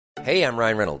Hey, I'm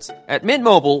Ryan Reynolds. At Mint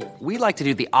Mobile, we like to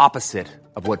do the opposite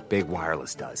of what Big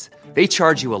Wireless does. They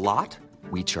charge you a lot,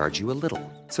 we charge you a little.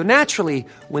 So naturally,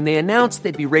 when they announced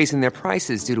they'd be raising their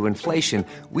prices due to inflation,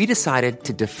 we decided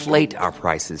to deflate our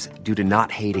prices due to not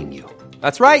hating you.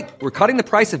 That's right. We're cutting the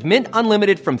price of Mint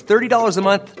Unlimited from $30 a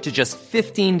month to just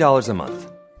 $15 a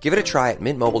month. Give it a try at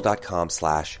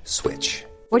mintmobile.com/switch.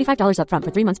 $45 up front for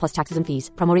 3 months plus taxes and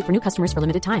fees. Promo rate for new customers for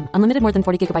limited time. Unlimited more than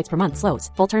 40 gigabytes per month. Slows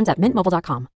full terms at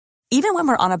mintmobile.com. Even when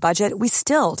we're on a budget, we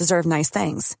still deserve nice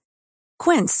things.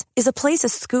 Quince is a place to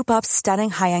scoop up stunning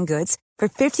high-end goods for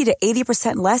 50 to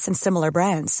 80% less than similar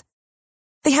brands.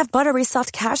 They have buttery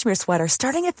soft cashmere sweaters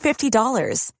starting at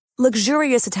 $50,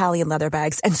 luxurious Italian leather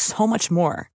bags, and so much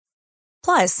more.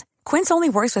 Plus, Quince only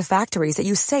works with factories that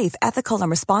use safe, ethical, and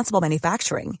responsible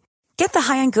manufacturing. Get the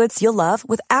high-end goods you'll love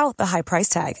without the high price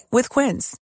tag with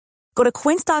Quince. Go to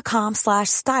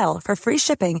quince.com/style for free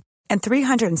shipping and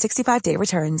 365-day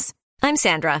returns. I'm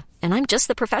Sandra, and I'm just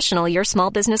the professional your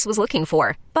small business was looking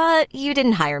for. But you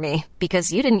didn't hire me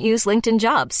because you didn't use LinkedIn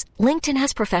Jobs. LinkedIn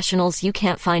has professionals you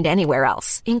can't find anywhere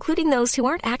else, including those who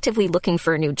aren't actively looking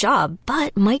for a new job,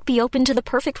 but might be open to the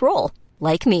perfect role,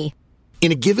 like me.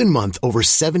 In a given month, over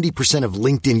 70% of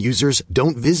LinkedIn users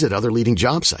don't visit other leading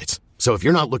job sites. So if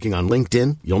you're not looking on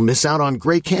LinkedIn, you'll miss out on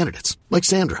great candidates like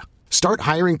Sandra. Start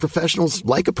hiring professionals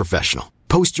like a professional.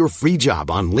 Post your free job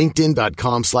on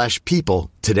linkedin.com/people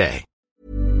today.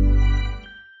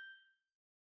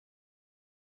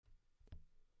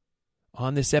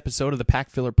 On this episode of the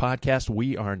Pack Filler Podcast,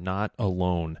 we are not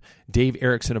alone. Dave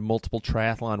Erickson of Multiple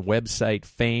Triathlon website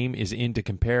fame is in to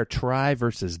compare try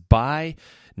versus buy,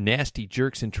 nasty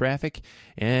jerks in traffic,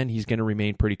 and he's going to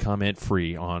remain pretty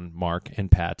comment-free on Mark and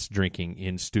Pat's drinking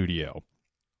in studio.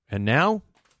 And now,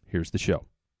 here's the show.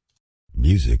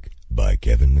 Music by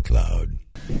Kevin MacLeod.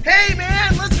 Hey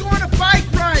man, let's go on a bike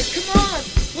ride. Come on.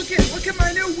 Look at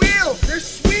my new wheels. They're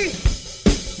sweet.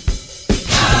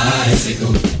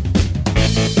 Bicycle.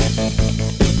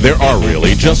 There are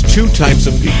really just two types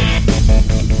of people.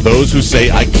 Those who say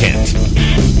I can't,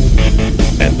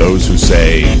 and those who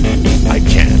say I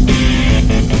can.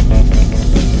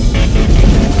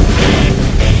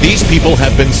 These people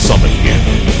have been summoned here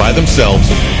by themselves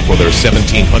for their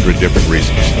 1,700 different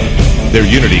reasons. Their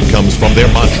unity comes from their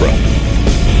mantra,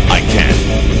 I can,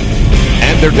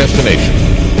 and their destination,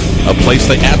 a place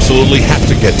they absolutely have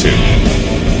to get to.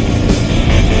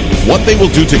 What they will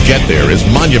do to get there is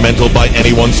monumental by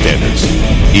anyone's standards,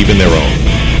 even their own.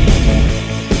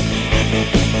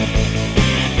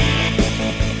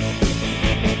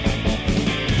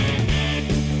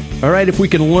 All right, if we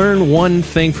can learn one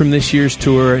thing from this year's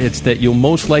tour, it's that you'll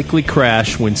most likely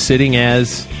crash when sitting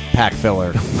as... Pack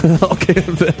filler. Okay,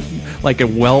 like a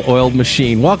well-oiled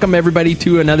machine. Welcome, everybody,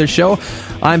 to another show.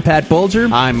 I'm Pat Bulger.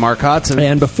 I'm Mark Hodson.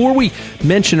 And before we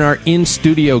mention our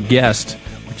in-studio guest,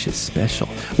 which is special,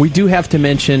 we do have to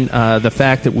mention the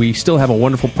fact that we still have a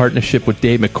wonderful partnership with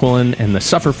Dave McQuillan and the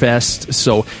Sufferfest.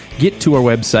 So get to our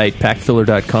website,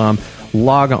 packfiller.com.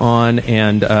 Log on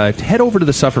and head over to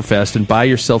the Sufferfest and buy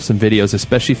yourself some videos,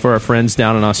 especially for our friends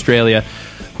down in Australia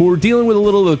who are dealing with a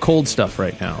little of the cold stuff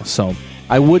right now. So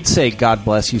I would say God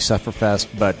bless you, Sufferfest,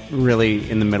 but really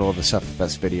in the middle of the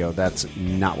Sufferfest video, that's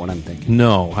not what I'm thinking.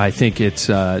 No, I think it's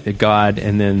God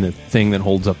and then the thing that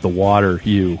holds up the water,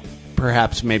 you.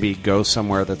 Perhaps maybe go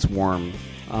somewhere that's warm.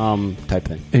 Type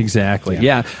thing. Exactly,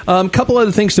 yeah. Couple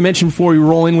other things to mention before we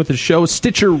roll in with the show.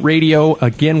 Stitcher Radio,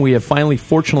 again, we have finally,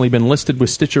 fortunately, been listed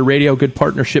with Stitcher Radio. Good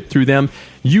partnership through them.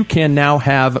 You can now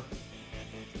have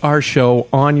our show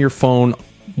on your phone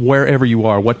wherever you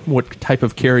are. What type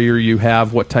of carrier you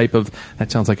have, what type of,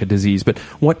 that sounds like a disease, but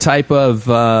what type of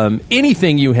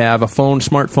anything you have, a phone,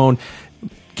 smartphone,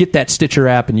 get that Stitcher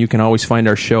app and you can always find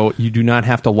our show. You do not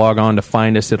have to log on to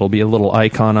find us. It'll be a little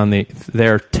icon on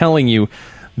there telling you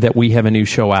that we have a new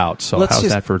show out. So how's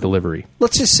that for delivery?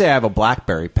 Let's just say I have a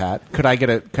BlackBerry, Pat. Could I get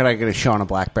a show on a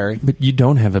BlackBerry? But you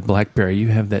don't have a BlackBerry. You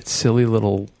have that silly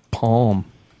little Palm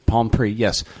Pre,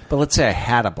 yes. But let's say I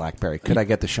had a BlackBerry. Could I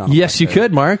get the show on a Yes, BlackBerry? you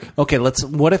could, Mark. Okay,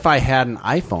 what if I had an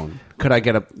iPhone? Could I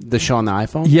get the show on the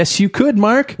iPhone? Yes, you could,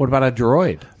 Mark. What about a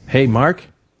Droid? Hey, Mark.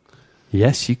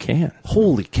 Yes, you can.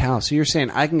 Holy cow. So you're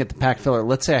saying I can get the Pack Filler.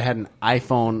 Let's say I had an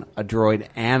iPhone, a Droid,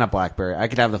 and a BlackBerry. I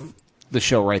could have the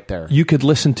show right there. You could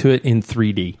listen to it in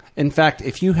 3D. In fact,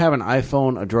 if you have an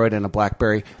iPhone, a Droid, and a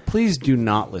BlackBerry, please do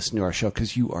not listen to our show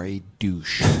because you are a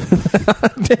douche.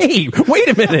 Hey, wait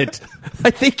a minute. I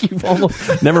think you've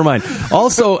almost... Never mind.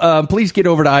 Also, please get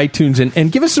over to iTunes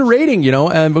and give us a rating,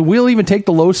 but we'll even take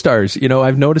the low stars.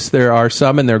 I've noticed there are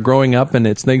some, and they're growing up, and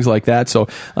it's things like that. So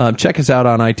check us out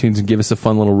on iTunes and give us a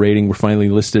fun little rating. We're finally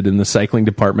listed in the cycling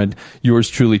department. Yours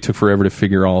truly took forever to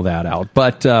figure all that out.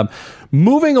 But...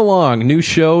 moving along, new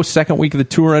show, second week of the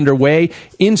tour underway.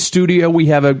 In studio, we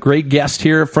have a great guest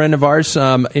here, a friend of ours,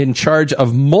 in charge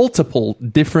of multiple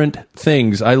different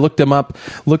things. I looked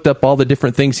up all the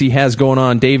different things he has going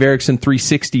on. Dave Erickson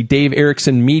 360, Dave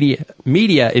Erickson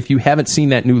Media. If you haven't seen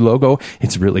that new logo,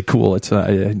 it's really cool. It's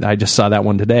I just saw that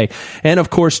one today. And of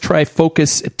course,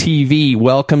 Trifocus TV.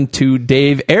 Welcome to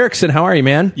Dave Erickson. How are you,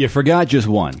 man? You forgot just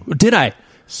one. Did I?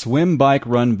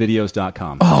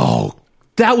 SwimBikeRunVideos.com. Oh,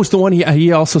 that was the one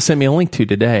he also sent me a link to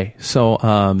today. So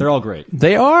they're all great.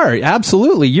 They are,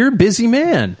 absolutely. You're a busy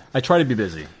man. I try to be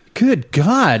busy. Good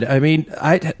God. I mean,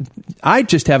 I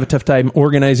just have a tough time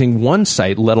organizing one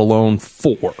site, let alone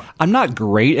 4. I'm not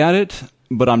great at it,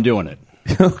 but I'm doing it.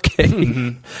 Okay.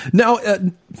 Mm-hmm. Now,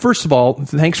 first of all,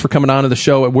 thanks for coming on to the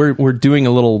show. We're doing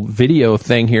a little video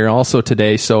thing here also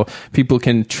today, so people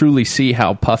can truly see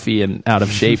how puffy and out of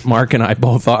shape Mark and I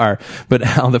both are, but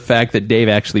how the fact that Dave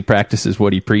actually practices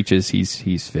what he preaches,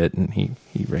 he's fit and he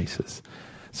races.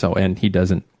 So, and he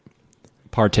doesn't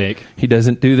partake. He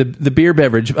doesn't do the beer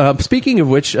beverage. Speaking of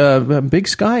which, Big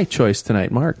Sky choice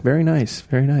tonight, Mark. Very nice.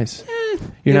 Very nice.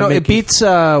 It beats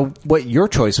what your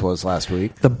choice was last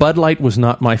week. The Bud Light was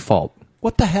not my fault.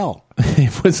 What the hell?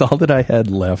 It was all that I had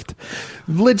left.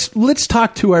 Let's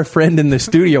talk to our friend in the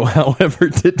studio, however,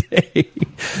 today.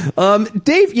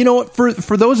 Dave,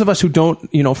 for those of us who don't,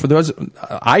 for those,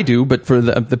 I do, but for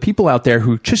the people out there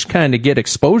who just kind of get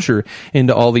exposure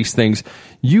into all these things,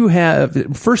 you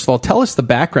have, first of all, tell us the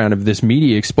background of this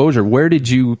media exposure. Where did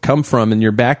you come from in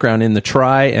your background in the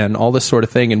tri and all this sort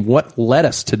of thing, and what led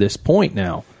us to this point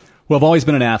now? Well, I've always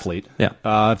been an athlete.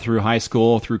 Yeah. Through high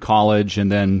school, through college, and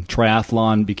then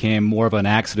triathlon became more of an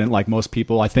accident, like most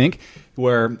people, I think,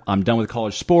 where I'm done with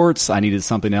college sports. I needed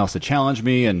something else to challenge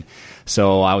me, and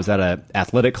so I was at an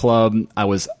athletic club.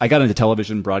 I got into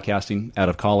television broadcasting out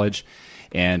of college,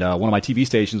 and one of my TV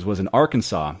stations was in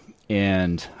Arkansas.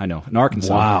 And I know, in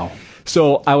Arkansas. Wow.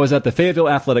 So I was at the Fayetteville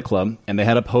Athletic Club, and they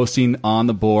had a posting on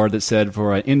the board that said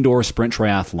for an indoor sprint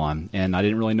triathlon. And I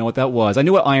didn't really know what that was. I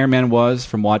knew what Ironman was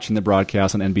from watching the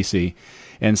broadcast on NBC.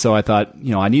 And so I thought,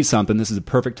 I need something. This is the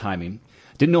perfect timing.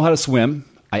 Didn't know how to swim.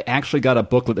 I actually got a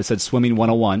booklet that said Swimming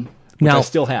 101, which I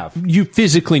still have. You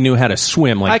physically knew how to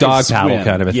swim, like dog paddle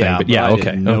kind of a thing. But yeah,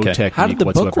 okay. No technique How did the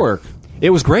whatsoever. book work?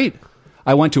 It was great.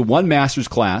 I went to one master's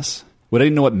class. Well, I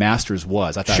didn't know what Masters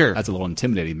was. I thought that's a little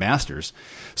intimidating, Masters.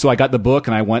 So I got the book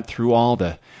and I went through all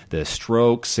the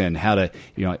strokes and how to,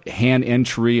 hand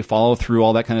entry, follow through,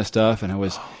 all that kind of stuff. And it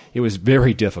was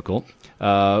very difficult.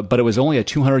 But it was only a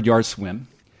 200-yard swim,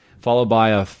 followed by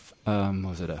a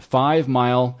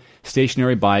 5-mile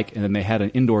stationary bike, and then they had an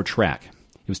indoor track.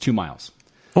 It was 2 miles.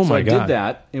 Oh my God! I did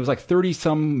that. It was like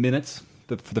 30-some minutes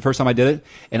for the first time I did it,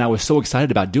 and I was so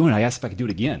excited about doing it. I asked if I could do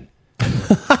it again.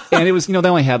 And it was, they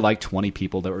only had like 20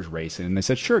 people that were racing, and they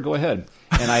said, sure, go ahead.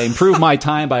 And I improved my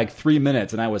time by like 3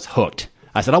 minutes, and I was hooked.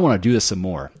 I said, I want to do this some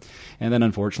more. And then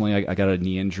unfortunately, I got a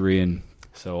knee injury, and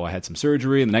so I had some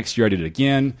surgery, and the next year I did it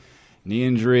again, knee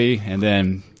injury, and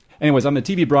then, anyways, I'm a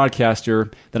TV broadcaster,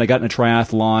 then I got in a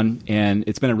triathlon, and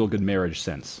it's been a real good marriage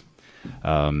since.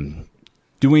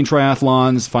 Doing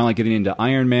triathlons, finally getting into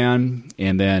Ironman,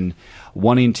 and then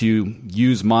wanting to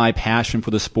use my passion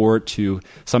for the sport to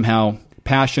somehow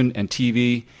passion and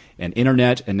TV and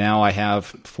internet, and now I have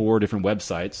 4 different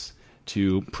websites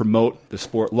to promote the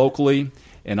sport locally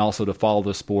and also to follow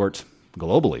the sport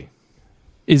globally.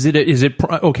 Is it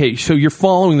okay? So you're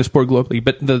following the sport globally,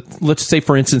 but let's say,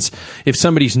 for instance, if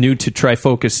somebody's new to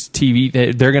Trifocus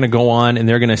TV, they're going to go on and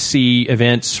they're going to see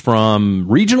events from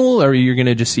regional, or you're going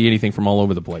to just see anything from all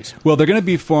over the place? Well, they're going to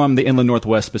be from the Inland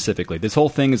Northwest specifically. This whole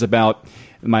thing is about,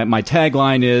 my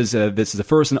tagline is, this is the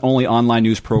first and only online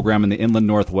news program in the Inland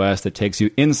Northwest that takes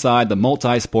you inside the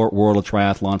multi-sport world of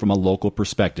triathlon from a local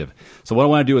perspective. So what I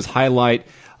want to do is highlight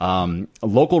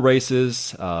local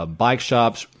races, bike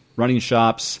shops, running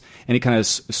shops, any kind of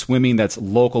swimming that's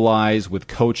localized with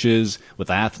coaches, with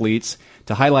athletes,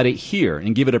 to highlight it here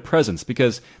and give it a presence,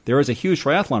 because there is a huge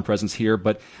triathlon presence here,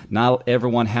 but not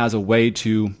everyone has a way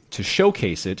to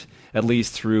showcase it, at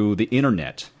least through the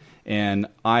internet. And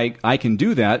I can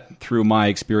do that through my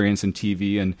experience in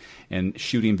TV and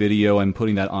shooting video and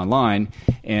putting that online,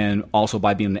 and also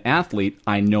by being an athlete,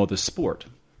 I know the sport.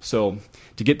 So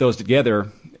to get those together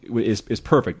is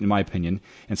perfect, in my opinion.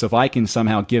 And so if I can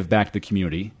somehow give back to the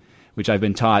community, which I've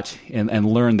been taught and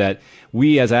learned that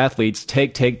we as athletes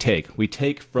take. We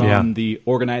take from the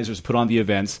organizers who put on the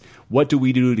events. What do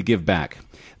we do to give back?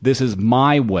 This is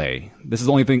my way. This is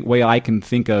the only way I can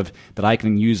think of that I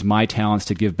can use my talents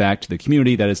to give back to the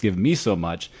community that has given me so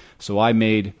much. So I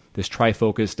made this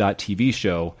TriFocus.tv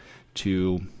show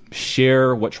to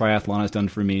share what triathlon has done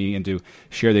for me and to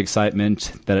share the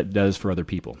excitement that it does for other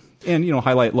people. And,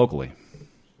 highlight locally.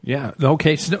 Yeah.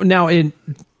 Okay. So now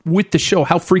with the show,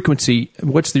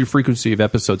 what's the frequency of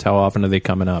episodes? How often are they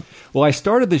coming up? Well, I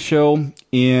started the show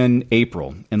in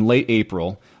late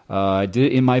April. I did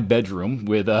it in my bedroom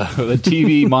with a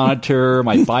TV monitor,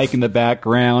 my bike in the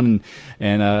background,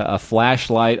 and a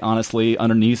flashlight, honestly,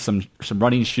 underneath some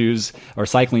running shoes or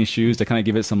cycling shoes to kind of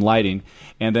give it some lighting.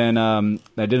 And then I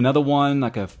did another one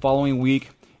like a following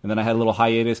week, and then I had a little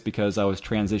hiatus because I was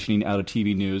transitioning out of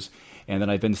TV news. And then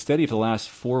I've been steady for the last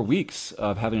 4 weeks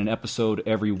of having an episode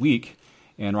every week.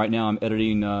 And right now I'm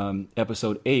editing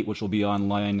episode 8, which will be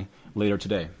online later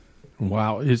today.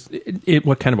 Wow. Is it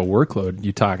what kind of a workload are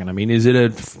you talking? I mean, is it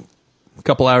a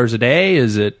couple hours a day?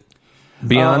 Is it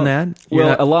beyond that?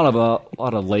 A lot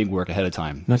of legwork ahead of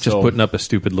time. Not just putting up a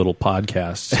stupid little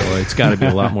podcast, so it's got to be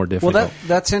a lot more difficult. Well,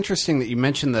 that's interesting that you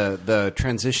mentioned the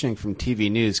transitioning from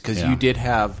TV news, because you did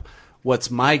have,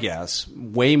 what's my guess,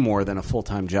 way more than a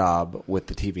full-time job with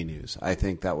the TV news. I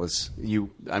think that was you.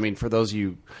 I mean, for those of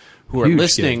you who are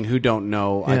listening who don't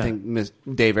know, I think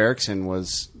Dave Erickson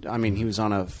was, he was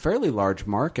on a fairly large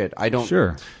market.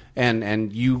 Sure.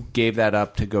 And you gave that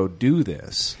up to go do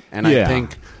this. And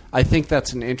I think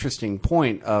that's an interesting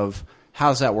point of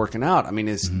how's that working out? I mean,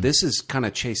 this is kind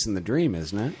of chasing the dream,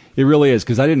 isn't it? It really is,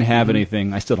 because I didn't have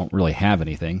anything. I still don't really have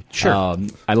anything. Sure.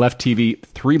 I left TV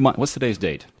 3 months. What's today's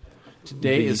date?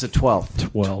 Today is the 12th.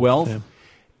 12th? Yeah.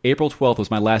 April 12th was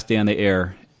my last day on the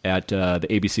air at the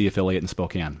ABC affiliate in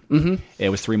Spokane. Mm-hmm. It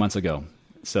was 3 months ago.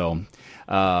 So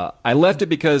I left it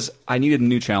because I needed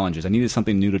new challenges. I needed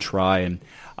something new to try, and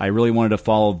I really wanted to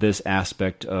follow this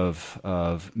aspect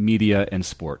of media and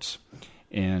sports.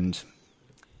 And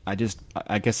I guess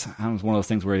it was one of those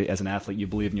things where, as an athlete, you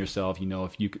believe in yourself.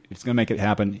 If it's going to make it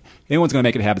happen, anyone's going to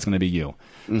make it happen, it's going to be you.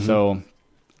 Mm-hmm. So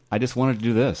I just wanted to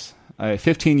do this.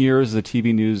 15 years as a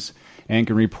TV news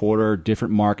anchor and reporter,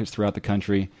 different markets throughout the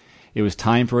country. It was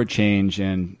time for a change,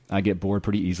 and I get bored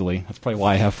pretty easily. That's probably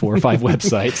why I have 4 or 5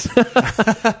 websites.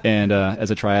 And as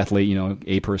a triathlete,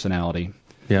 a personality.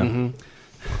 Yeah.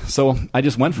 Mm-hmm. So I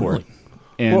just went for it.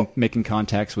 And making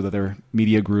contacts with other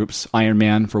media groups,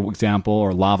 Ironman, for example,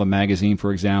 or Lava Magazine,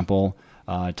 for example,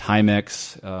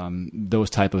 Timex,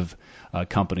 those type of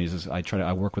companies.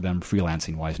 I work with them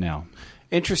freelancing-wise now.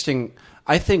 Interesting.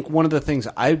 I think one of the things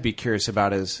I would be curious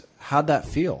about is how'd that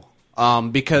feel?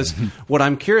 Because what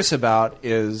I'm curious about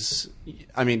is,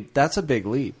 that's a big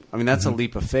leap. That's a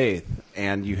leap of faith.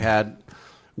 And you had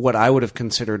what I would have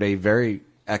considered a very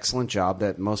excellent job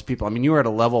that most people, you were at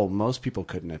a level most people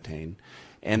couldn't attain.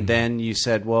 And then you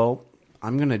said, well,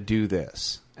 I'm going to do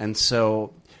this. And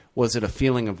so was it a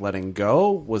feeling of letting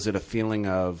go? Was it a feeling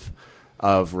of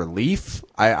relief?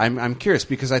 I'm curious,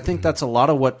 because I think that's a lot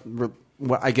of what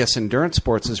I guess endurance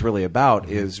sports is really about,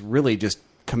 is really just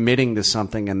committing to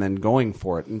something and then going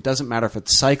for it. And it doesn't matter if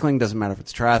it's cycling, doesn't matter if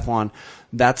it's triathlon.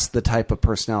 That's the type of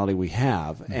personality we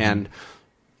have. Mm-hmm. And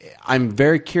I'm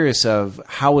very curious of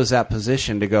how was that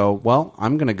position to go, well,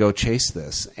 I'm going to go chase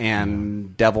this,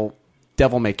 and devil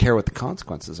may care what the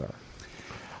consequences are.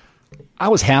 I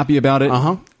was happy about it.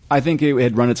 Uh-huh. I think it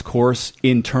had run its course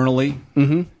internally.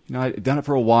 Mm-hmm. I'd done it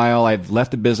for a while. I've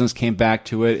left the business, came back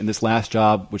to it. In this last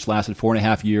job, which lasted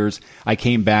 4.5 years, I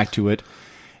came back to it.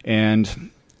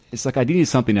 And it's like I needed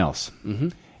something else. Mm-hmm.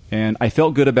 And I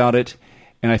felt good about it.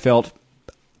 And I felt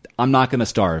I'm not going to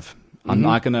starve. I'm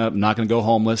not gonna go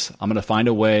homeless. I'm gonna find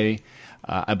a way.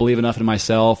 I believe enough in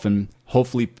myself, and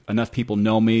hopefully enough people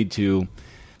know me to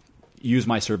use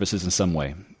my services in some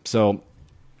way. So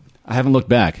I haven't looked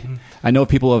back. I know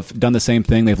people have done the same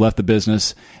thing. They've left the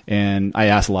business, and I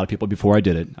asked a lot of people before I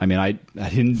did it. I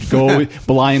didn't go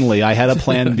blindly. I had a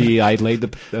plan B. I laid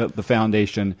the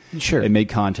foundation. Sure. And made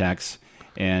contacts,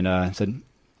 and said,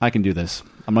 I can do this.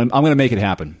 I'm going to make it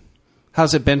happen.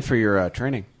 How's it been for your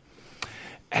training?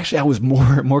 Actually, I was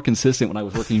more consistent when I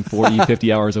was working 40,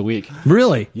 50 hours a week.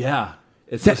 Really? Yeah.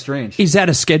 It's so strange. Is that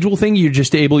a schedule thing? You're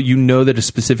just that a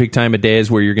specific time of day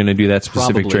is where you're going to do that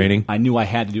specific training? I knew I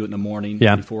had to do it in the morning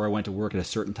before I went to work at a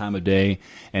certain time of day.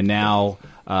 And now,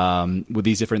 with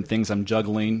these different things I'm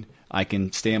juggling, I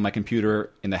can stay on my computer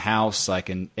in the house. I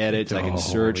can edit. I can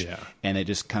search. Yeah. And it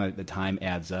just kind of, the time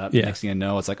adds up. Yeah. Next thing I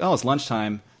know, it's like, oh, it's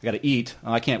lunchtime. I got to eat.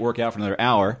 Oh, I can't work out for another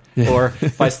hour. Or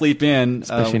if I sleep in.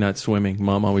 Especially not swimming.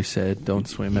 Mom always said, don't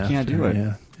swim after. You can't do it.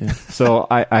 Yeah. So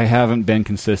I haven't been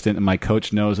consistent, and my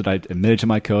coach knows that. I admitted to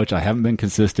my coach I haven't been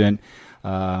consistent.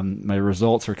 My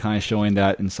results are kind of showing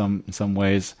that in some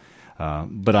ways.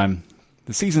 But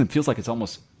the season feels like it's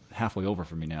almost halfway over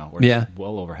for me now. Or it's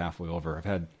well over halfway over. I've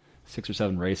had 6 or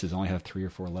 7 races. I only have 3 or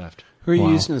 4 left. Who are you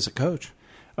using as a coach?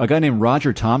 A guy named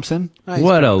Roger Thompson.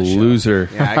 What a loser.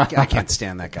 Yeah, I can't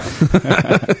stand that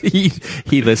guy.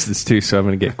 he listens too, so I'm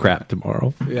going to get crap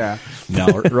tomorrow. Yeah. No,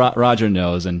 Roger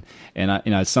knows, and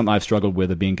it's something I've struggled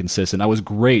with, of being consistent. I was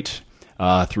great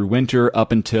through winter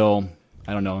up until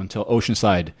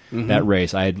Oceanside, that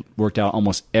race. I had worked out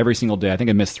almost every single day. I think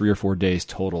I missed 3 or 4 days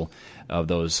total of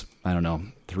those,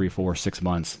 3, 4, 6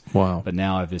 months. Wow. But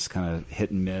now I've just kind of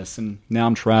hit and miss, and now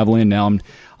I'm traveling. Now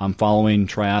I'm following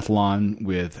triathlon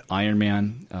with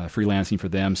Ironman, freelancing for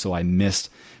them, so I missed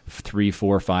 3,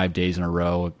 4, 5 days in a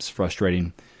row. It's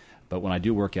frustrating. But when I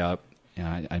do work out,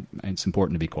 it's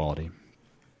important to be quality.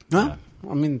 Huh?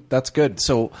 I mean, that's good.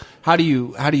 So how do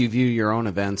you view your own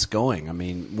events going? I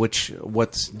mean,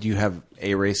 do you have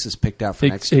A races picked out for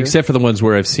next year? Except for the ones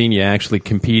where I've seen you actually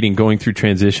competing, going through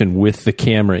transition with the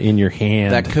camera in your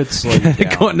hand. That could slow you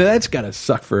down. That's got to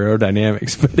suck for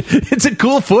aerodynamics, but it's a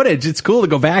cool footage. It's cool to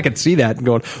go back and see that and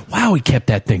going, wow, he kept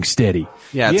that thing steady.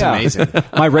 Yeah, it's amazing.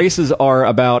 My races are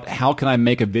about how can I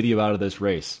make a video out of this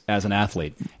race as an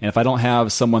athlete. And if I don't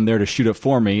have someone there to shoot it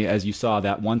for me, as you saw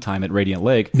that one time at Radiant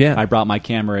Lake, I brought my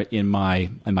camera in my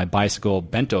bicycle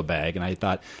bento bag, and I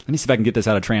thought, let me see if I can get this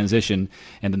out of transition.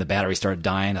 And then the battery started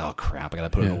dying. Oh crap! I got to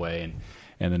put it away.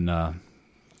 And then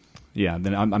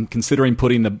then I'm considering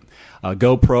putting the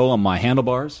GoPro on my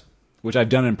handlebars, which I've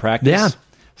done in practice. Yeah.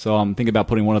 So I'm thinking about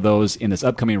putting one of those in this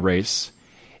upcoming race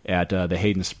at the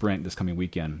Hayden Sprint this coming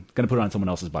weekend. Going to put it on someone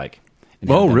else's bike.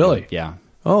 Oh, really? Yeah.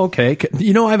 Oh, okay.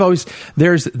 I've always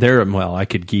I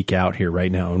could geek out here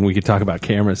right now, and we could talk about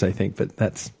cameras, I think, but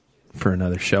that's for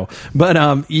another show. But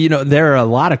there are a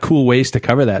lot of cool ways to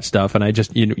cover that stuff, and I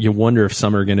just you wonder if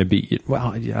some are going to be. Well,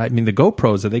 I mean, the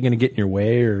GoPros, are they going to get in your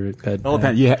way or?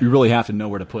 Well, you really have to know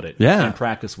where to put it. Yeah, and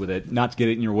practice with it, not to get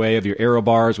it in your way of your aero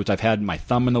bars, which I've had my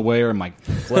thumb in the way or my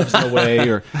gloves in the way,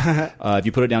 or if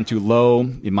you put it down too low,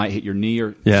 it might hit your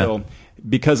knee. So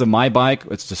because of my bike,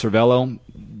 it's the Cervelo.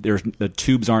 The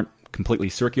tubes aren't completely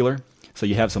circular, so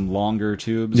you have some longer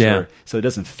tubes. So it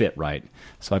doesn't fit right.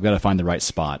 So I've got to find the right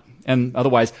spot. And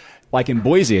otherwise, like in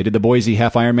Boise, I did the Boise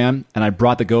Half Ironman, and I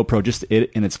brought the GoPro just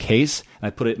in its case, and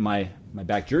I put it in my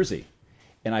back jersey.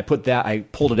 And I pulled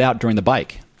it out during the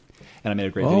bike, and I made a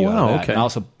great video out of that. Okay. And I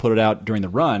also put it out during the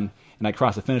run, and I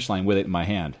crossed the finish line with it in my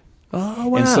hand. Oh,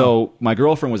 wow. And so my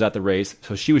girlfriend was at the race,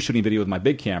 so she was shooting video with my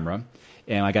big camera,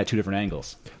 and I got 2 different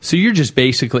angles. So you're just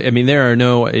basically, there are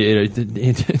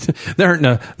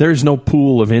there's no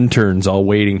pool of interns all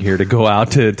waiting here to go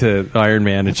out to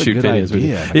Ironman and shoot videos.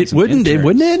 It wouldn't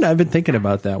it? I've been thinking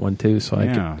about that one too. So I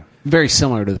could. Very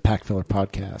similar to the Pack Filler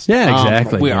podcast. Yeah,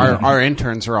 exactly. Our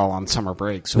interns are all on summer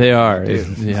break. So they are.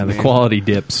 The quality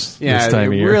dips this time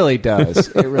of year. It really does.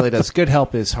 It really does. Good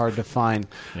help is hard to find.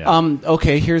 Yeah.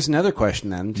 Okay, here's another question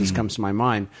then. Just comes to my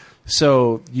mind.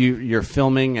 So you're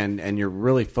filming and you're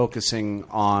really focusing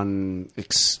on,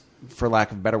 for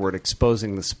lack of a better word,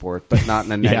 exposing the sport, but not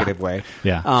in a negative way.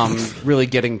 Yeah. Really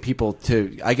getting people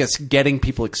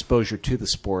exposure to the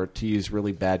sport, to use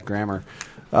really bad grammar.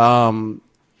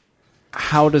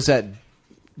 How does that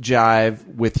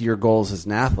jive with your goals as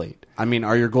an athlete? I mean,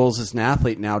 are your goals as an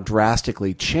athlete now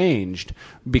drastically changed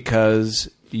because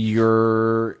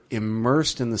you're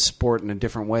immersed in the sport in a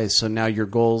different way? So now your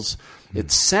goals,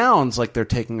 it sounds like they're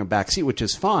taking a backseat, which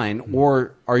is fine,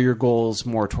 or are your goals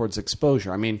more towards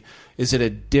exposure? I mean, is it a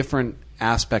different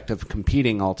aspect of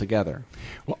competing altogether?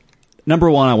 Well,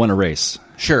 number one, I want to race.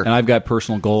 Sure. And I've got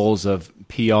personal goals of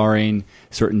PRing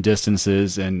certain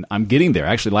distances, and I'm getting there.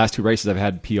 Actually, the last 2 races I've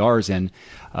had PRs in,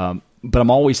 but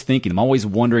I'm always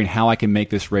wondering how I can make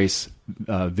this race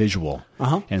visual.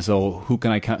 And so who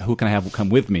can I have come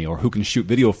with me, or who can shoot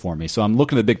video for me? So I'm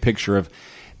looking at the big picture of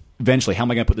eventually how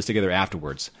am I going to put this together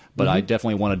afterwards. But I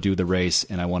definitely want to do the race,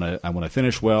 and I want to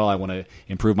finish well. I want to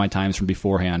improve my times from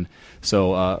beforehand.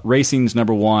 So racing's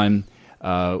number one.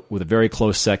 With a very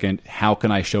close second, how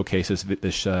can I showcase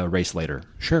this race later?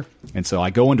 Sure. And so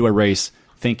I go into a race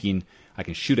thinking I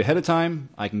can shoot ahead of time.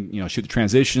 I can shoot the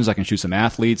transitions. I can shoot some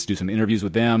athletes, do some interviews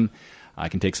with them. I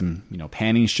can take some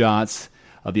panning shots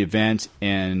of the event.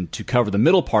 And to cover the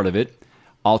middle part of it,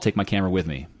 I'll take my camera with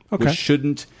me. Okay. which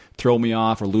shouldn't throw me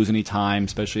off or lose any time,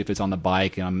 especially if it's on the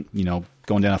bike and I'm,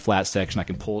 going down a flat section. I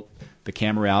can pull the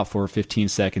camera out for 15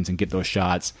 seconds and get those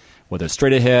shots, whether it's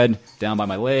straight ahead, down by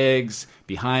my legs,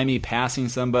 behind me, passing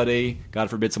somebody. God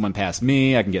forbid someone pass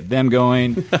me. I can get them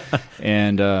going.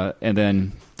 and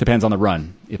then depends on the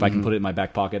run. If I can put it in my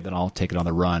back pocket, then I'll take it on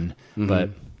the run. But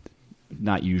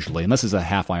not usually. Unless it's a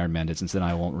half Ironman distance, then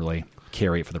I won't really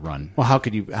carry it for the run. Well, how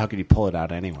could you pull it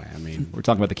out anyway? I mean, we're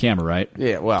talking about the camera, right?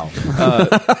 Yeah. Well,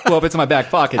 well, if it's in my back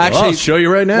pocket, actually, I'll show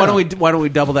you right now. Why don't we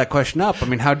double that question up? I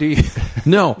mean, how do you?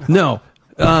 No.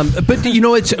 But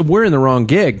we're in the wrong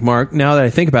gig, Mark. Now that I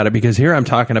think about it, because here I'm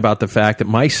talking about the fact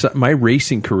that my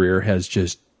racing career has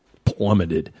just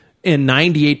plummeted, and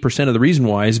 98% of the reason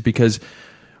why is because,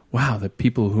 wow, the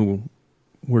people who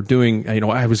were doing,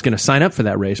 I was going to sign up for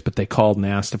that race, but they called and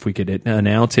asked if we could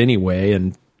announce anyway,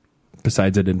 and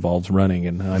besides it involves running,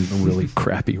 and I'm a really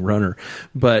crappy runner.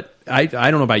 But I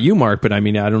don't know about you, Mark, but I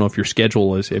mean, I don't know if your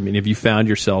schedule is, if you found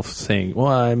yourself saying, well,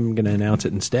 I'm going to announce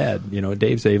it instead.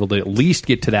 Dave's able to at least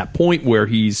get to that point where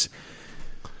he's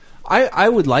I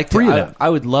would like free of to. that. I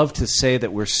would love to say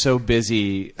that we're so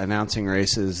busy announcing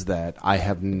races that I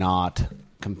have not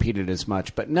competed as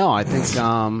much, but no, I think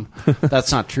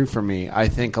that's not true for me. I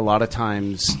think a lot of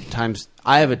times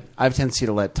I have a tendency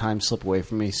to let time slip away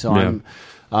from me. So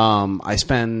I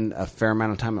spend a fair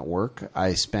amount of time at work.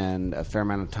 I spend a fair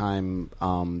amount of time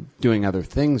doing other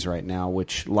things right now,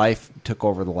 which life took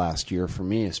over the last year for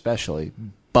me, especially.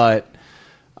 But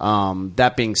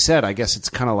that being said, I guess it's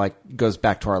kind of like goes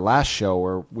back to our last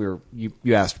show where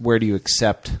you asked, where do you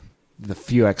accept the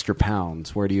few extra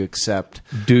pounds? Where do you accept?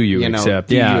 Do you accept?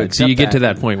 Do you get to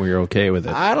that point where you're okay with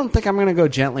it? I don't think I'm going to go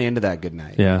gently into that good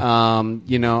night. Yeah.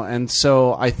 And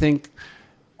so I think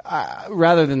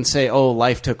rather than say, oh,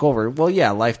 life took over. Well, yeah,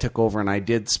 life took over, and I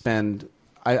did spend.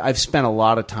 I've spent a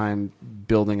lot of time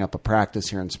building up a practice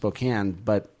here in Spokane,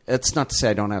 but it's not to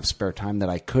say I don't have spare time that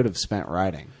I could have spent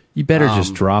riding. You better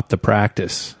just drop the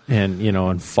practice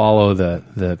and follow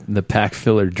the pack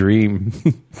filler dream.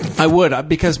 I would,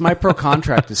 because my pro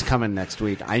contract is coming next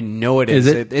week. I know it is.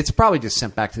 Is it? It's probably just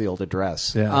sent back to the old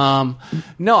address. Yeah.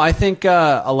 No, I think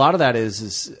a lot of that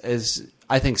is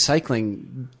I think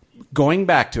cycling. Going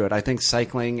back to it, I think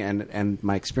cycling and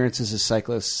my experiences as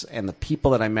cyclists and the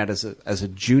people that I met as a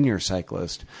junior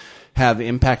cyclist have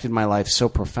impacted my life so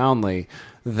profoundly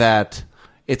that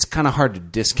it's kind of hard to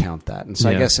discount that. And so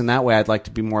I guess in that way, I'd like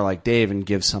to be more like Dave and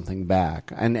give something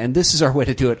back. And this is our way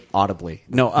to do it audibly.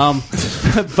 No,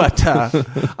 but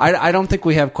I don't think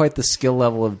we have quite the skill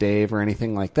level of Dave or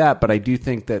anything like that. But I do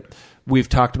think that we've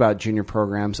talked about junior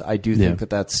programs. I do think that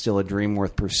that's still a dream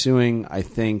worth pursuing. I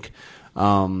think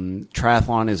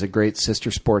triathlon is a great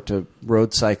sister sport to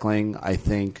road cycling. I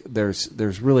think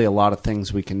there's really a lot of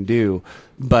things we can do,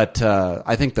 but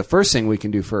I think the first thing we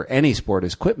can do for any sport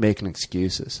is quit making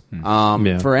excuses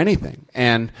for anything.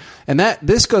 And that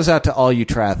this goes out to all you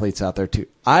triathletes out there too.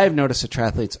 I've noticed that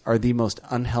triathletes are the most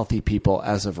unhealthy people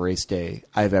as of race day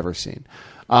I've ever seen.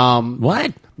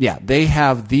 What? Yeah, they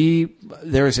have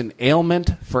there's an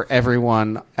ailment for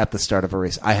everyone at the start of a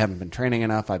race. I haven't been training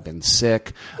enough. I've been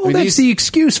sick. Well, that's the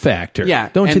excuse factor. Yeah.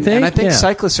 Don't you think? And I think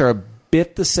cyclists are a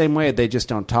bit the same way. They just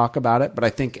don't talk about it, but I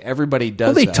think everybody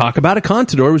does. Well, they talk about it.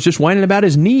 Contador was just whining about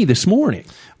his knee this morning.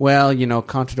 Well,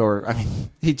 Contador, I mean,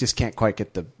 he just can't quite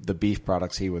get the beef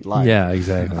products he would like. Yeah,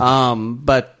 exactly.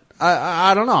 But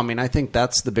I don't know. I mean, I think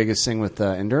that's the biggest thing with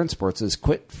endurance sports is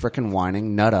quit frickin'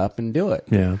 whining, nut up, and do it.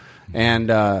 Yeah. And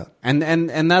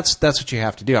that's what you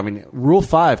have to do. I mean, Rule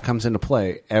 5 comes into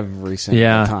play every single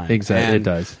time. Yeah, exactly. And it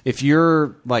does. If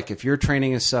your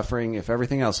training is suffering, if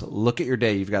everything else, look at your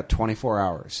day. You've got 24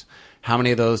 hours. How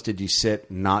many of those did you sit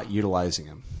not utilizing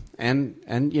them?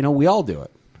 And we all do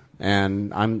it.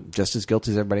 And I'm just as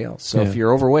guilty as everybody else. So if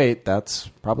you're overweight, that's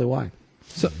probably why.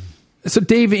 So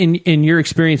Dave, in your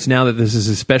experience now that this is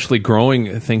especially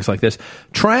growing, things like this,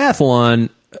 triathlon,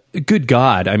 good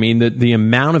God, I mean, the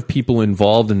amount of people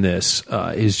involved in this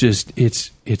is just,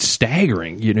 it's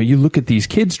staggering. You look at these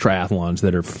kids' triathlons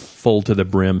that are full to the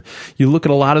brim. You look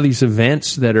at a lot of these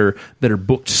events that are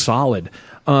booked solid.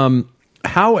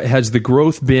 How has the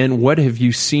growth been? What have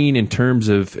you seen in terms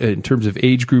of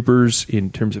age groupers?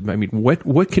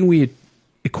 What can we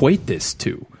equate this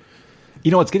to?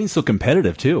 It's getting so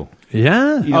competitive too.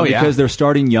 Yeah. Because they're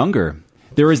starting younger.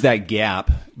 There is that gap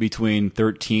between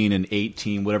 13 and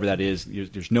 18, whatever that is.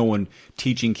 There's no one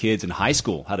teaching kids in high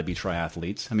school how to be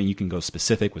triathletes. I mean, you can go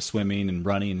specific with swimming and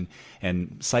running,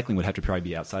 and cycling would have to probably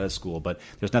be outside of school, but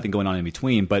there's nothing going on in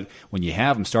between. But when you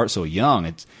have them start so young,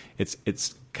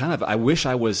 it's kind of, I wish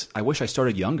I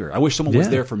started younger. I wish someone was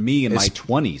there for me in my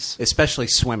 20s. Especially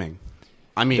swimming.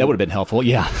 I mean, that would have been helpful.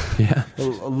 Yeah.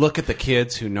 Look at the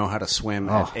kids who know how to swim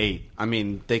at 8. I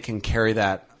mean, they can carry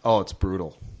that. Oh, it's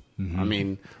brutal. I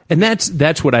mean, and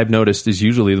that's what I've noticed is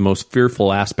usually the most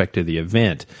fearful aspect of the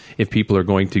event. If people are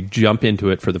going to jump into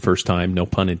it for the first time, no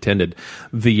pun intended,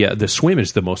 the swim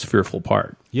is the most fearful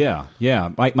part. Yeah.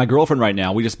 My girlfriend right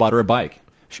now, we just bought her a bike.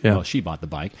 Well, she bought the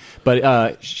bike,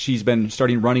 but she's been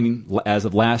starting running as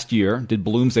of last year. Did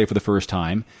Bloomsday for the first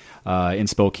time in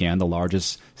Spokane, the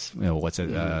largest,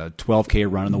 12K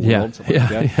run in the world, something like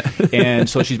that. And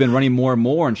so she's been running more and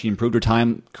more, and she improved her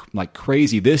time like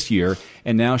crazy this year.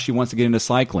 And now she wants to get into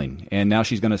cycling, and now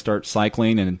she's going to start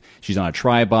cycling, and she's on a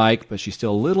tri bike, but she's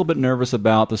still a little bit nervous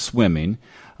about the swimming.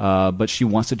 But she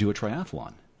wants to do a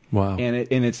triathlon. Wow! And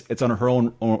it's on her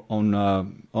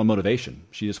own motivation.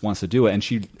 She just wants to do it, and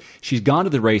she's gone to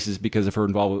the races because of her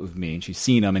involvement with me, and she's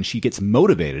seen them, and she gets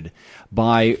motivated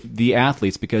by the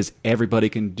athletes because everybody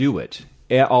can do it,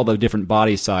 all the different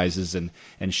body sizes and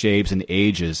shapes and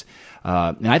ages.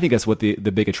 And I think that's what the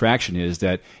big attraction is,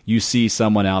 that you see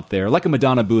someone out there, like a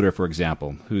Madonna Buder, for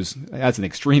example, that's an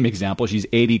extreme example. She's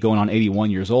 80 going on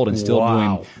 81 years old and still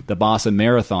doing the Boston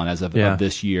Marathon as of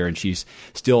this year, and she's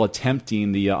still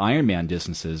attempting the Ironman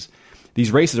distances.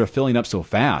 These races are filling up so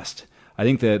fast. I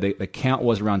think the count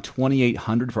was around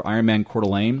 2,800 for Ironman Coeur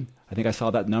d'Alene. I think I saw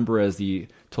that number as the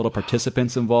total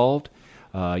participants involved.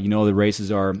 The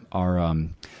races are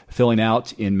filling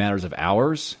out in matters of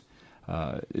hours.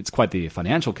 It's quite the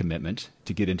financial commitment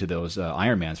to get into those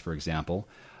Ironmans, for example.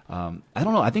 I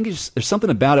don't know. I think there's something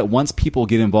about it once people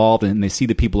get involved and they see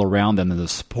the people around them and the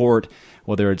support,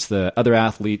 whether it's the other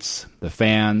athletes, the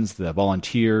fans, the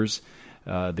volunteers,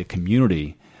 the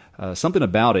community. Something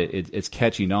about it's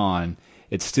catching on.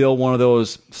 It's still one of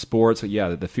those sports,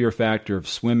 the fear factor of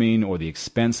swimming or the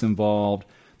expense involved.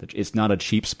 It's not a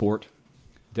cheap sport.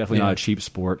 Definitely not a cheap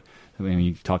sport. I mean,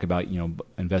 you talk about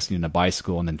investing in a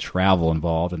bicycle and then travel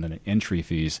involved and then entry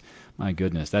fees. My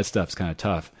goodness, that stuff's kind of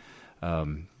tough.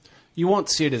 You won't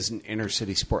see it as an inner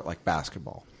city sport like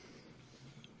basketball.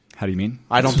 How do you mean?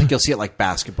 I don't think you'll see it like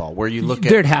basketball, where you look at...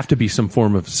 There'd have to be some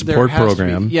form of support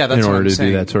program in order to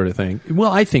do that sort of thing.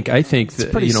 Well, I think it's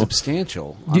that, pretty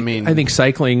substantial. I think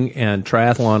cycling and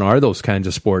triathlon are those kinds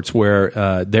of sports where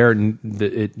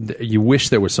you wish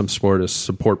there was some sort of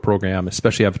support program.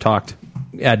 Especially, I've talked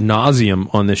ad nauseum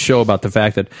on this show about the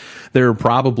fact that there are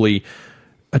probably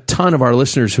a ton of our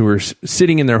listeners who are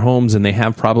sitting in their homes and they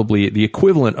have probably the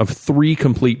equivalent of 3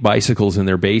 complete bicycles in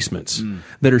their basements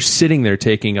that are sitting there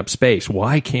taking up space.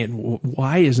 Why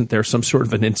isn't there some sort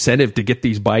of an incentive to get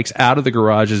these bikes out of the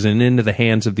garages and into the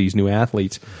hands of these new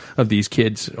athletes, of these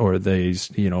kids, or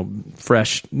these,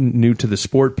 fresh, new to the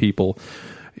sport people?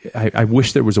 I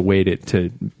wish there was a way to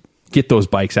get those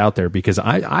bikes out there, because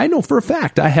I know for a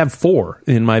fact I have 4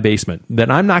 in my basement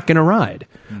that I'm not going to ride.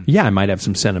 Yeah, I might have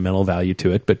some sentimental value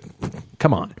to it, but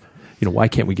come on. Why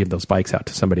can't we give those bikes out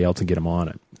to somebody else and get them on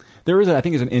it? There is, I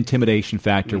think, an intimidation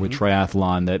factor with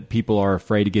triathlon, that people are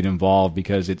afraid to get involved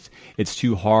because it's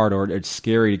too hard, or it's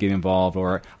scary to get involved,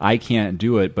 or I can't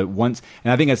do it. But once,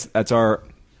 and I think that's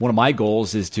one of my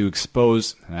goals is to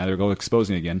expose. There go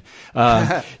exposing again.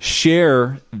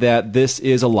 Share that this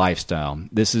is a lifestyle.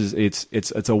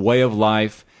 It's a way of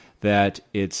life. That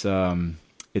it's a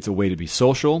way to be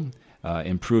social,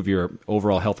 improve your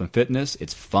overall health and fitness.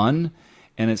 It's fun,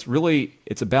 and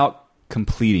it's about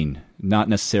completing, not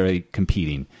necessarily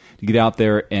competing. To get out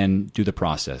there and do the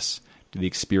process, do the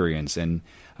experience, and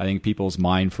I think people's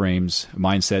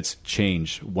mindsets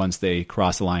change once they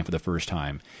cross the line for the first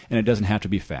time, and it doesn't have to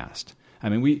be fast. I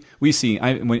mean, we see.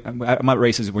 I'm at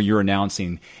races where you're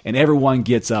announcing, and everyone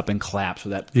gets up and claps for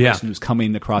that person who's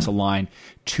coming across the line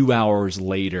 2 hours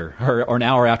later, or an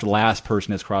hour after the last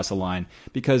person has crossed the line,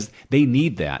 because they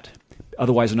need that.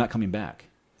 Otherwise, they're not coming back.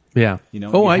 Yeah. You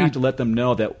have to let them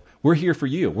know that we're here for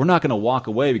you. We're not going to walk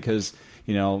away because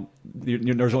you're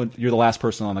the last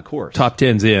person on the course. Top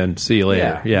 10's in. See you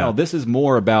later. Yeah. No, this is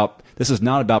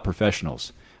not about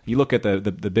professionals. You look at the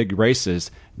big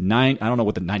races, I don't know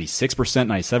what the 96%,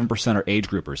 97% are age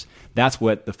groupers. That's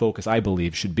what the focus, I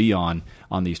believe, should be on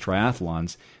these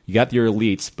triathlons. You got your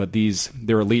elites, but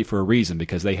they're elite for a reason,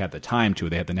 because they have the time to,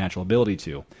 they have the natural ability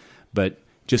to. But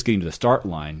just getting to the start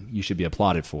line, you should be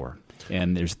applauded for.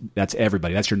 And that's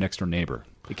everybody. That's your next door neighbor.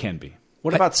 It can be.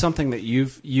 What about something that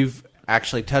you've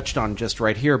actually touched on just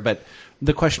right here, but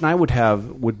the question I would have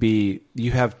would be,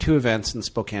 you have 2 events in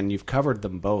Spokane. You've covered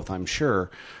them both, I'm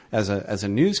sure, as a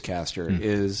newscaster.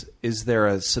 Is there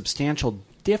a substantial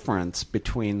difference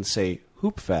between, say,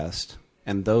 Hoopfest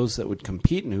and those that would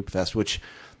compete in Hoopfest, which,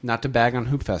 not to bag on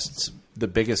Hoopfest, it's the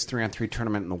biggest 3-on-3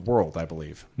 tournament in the world, I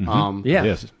believe.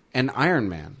 Yes. And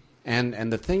Ironman.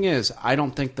 And the thing is, I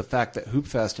don't think the fact that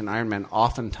Hoopfest and Ironman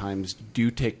oftentimes do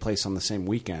take place on the same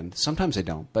weekend. Sometimes they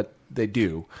don't, but they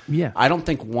do. Yeah. I don't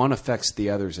think one affects the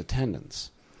other's attendance.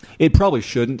 It probably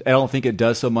shouldn't. I don't think it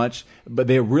does so much, but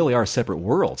they really are separate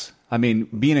worlds. I mean,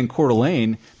 being in Coeur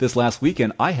d'Alene this last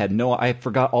weekend, I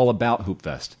forgot all about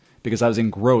Hoopfest because I was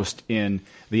engrossed in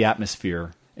the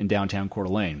atmosphere in downtown Coeur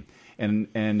d'Alene.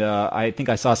 And I think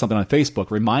I saw something on Facebook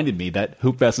reminded me that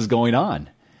Hoopfest is going on.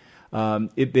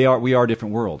 We are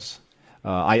different worlds.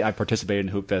 I participated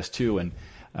in Hoopfest too, and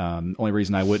only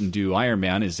reason I wouldn't do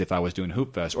Ironman is if I was doing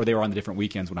Hoopfest, or they were on the different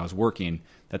weekends when I was working.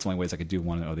 That's the only ways I could do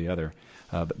one or the other.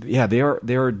 But yeah, they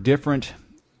are different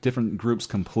groups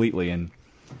completely, and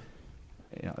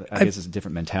I guess it's a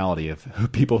different mentality of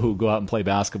people who go out and play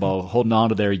basketball, holding on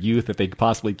to their youth if they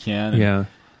possibly can. Yeah.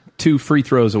 2 free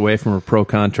throws away from a pro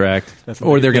contract,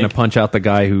 or they're going to punch out the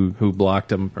guy who blocked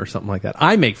them or something like that.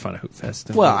 I make fun of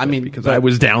Hoopfest. Well, I mean, because I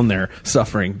was down there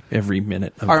suffering every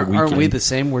minute of the weekend. Aren't we the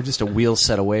same? We're just a wheel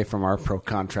set away from our pro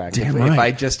contract. Damn If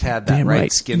I just had that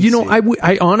right skin You know, seat.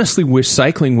 I honestly wish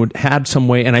cycling would had some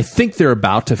way, and I think they're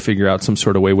about to figure out some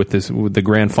sort of way with the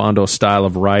Gran Fondo style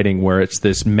of riding, where it's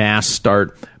this mass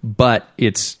start, but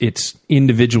it's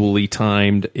individually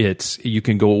timed. You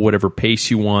can go at whatever pace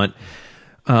you want.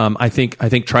 I think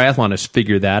triathlon has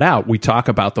figured that out. We talk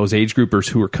about those age groupers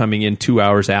who are coming in 2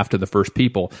 hours after the first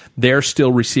people. They're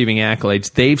still receiving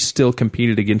accolades. They've still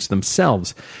competed against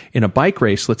themselves. In a bike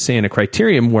race, let's say in a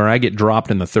criterium where I get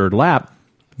dropped in the third lap,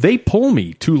 they pull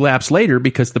me 2 laps later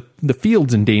because the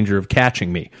field's in danger of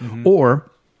catching me. Mm-hmm.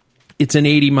 Or it's an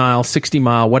 80-mile,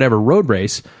 60-mile, whatever road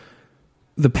race.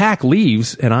 The pack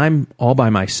leaves and I'm all by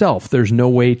myself. There's no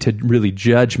way to really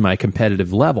judge my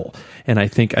competitive level. And I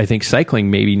think cycling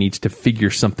maybe needs to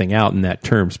figure something out in that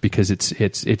terms, because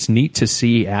it's neat to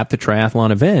see at the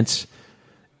triathlon events,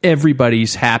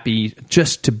 everybody's happy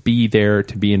just to be there,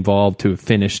 to be involved, to have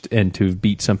finished, and to have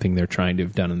beat something they're trying to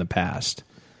have done in the past.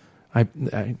 I wish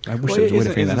there was a way to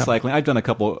figure that out. Cycling. I've done a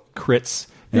couple crits,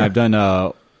 and I've done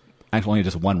actually only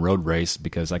just one road race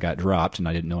because I got dropped and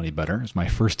I didn't know any better. It's my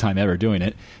first time ever doing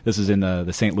it. This is in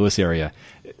the St. Louis area.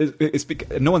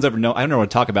 No one's ever known. I don't know how to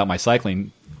talk about my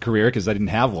cycling career because I didn't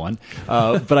have one.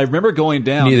 But I remember going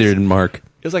down. Neither did Mark.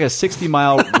 It was like a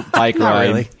 60-mile bike ride.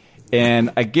 Really.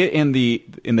 And I get in the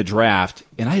draft,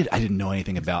 and I didn't know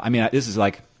anything about. I mean, this is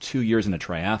like 2 years in a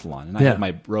triathlon, and I had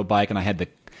my road bike, and I had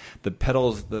the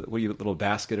pedals, little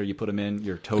basket, or you put them in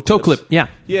your toe clip. Yeah,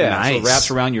 nice. So it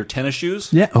wraps around your tennis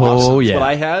shoes. Yeah, awesome. Yeah. That's what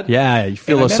I had. Yeah, you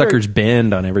feel those suckers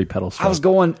bend on every pedal stroke. I was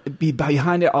going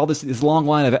behind all this long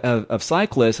line of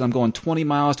cyclists, and I'm going 20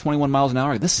 miles, 21 miles an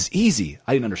hour. This is easy.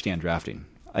 I didn't understand drafting.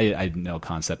 I had no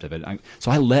concept of it. So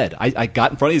I led. I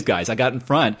got in front of these guys. I got in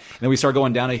front, and then we started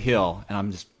going down a hill,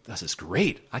 and this is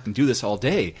great. I can do this all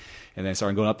day. And then I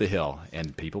started going up the hill,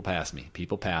 and people passed me.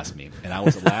 And I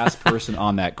was the last person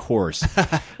on that course.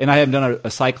 And I haven't done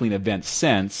a cycling event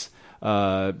since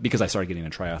because I started getting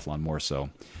into triathlon more so.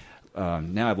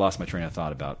 Now I've lost my train of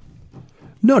thought about.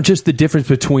 No, just the difference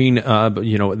between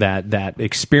that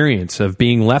experience of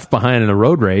being left behind in a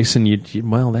road race, and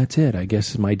well, that's it. I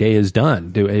guess my day is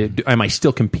done. Am I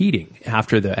still competing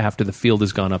after the field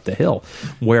has gone up the hill?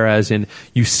 Whereas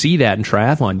you see that in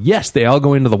triathlon, yes, they all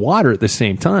go into the water at the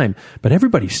same time, but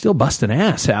everybody's still busting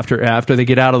ass after they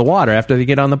get out of the water, after they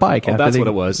get on the bike. Well, that's what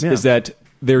it was. Yeah. Is that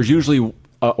there's usually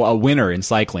a winner in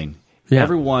cycling. Yeah.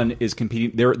 Everyone is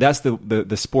competing there. That's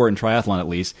the sport in triathlon, at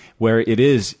least, where it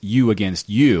is you against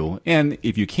you. And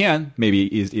if you can, maybe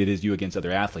it is you against other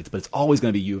athletes, but it's always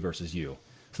going to be you versus you.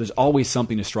 So there's always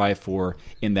something to strive for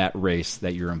in that race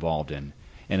that you're involved in.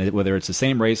 And whether it's the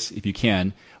same race, if you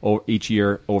can, each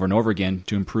year over and over again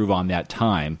to improve on that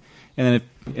time. And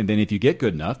then if you get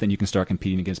good enough, then you can start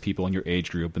competing against people in your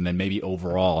age group, and then maybe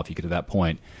overall if you get to that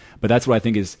point. But that's what I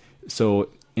think is so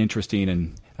interesting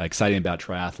and exciting about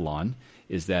triathlon,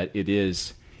 is that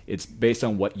it's based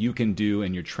on what you can do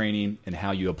in your training and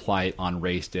how you apply it on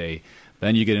race day.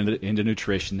 Then you get into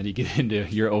nutrition, then you get into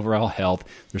your overall health.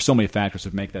 There's so many factors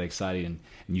that make that exciting,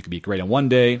 and you could be great on one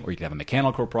day, or you could have a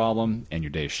mechanical problem and your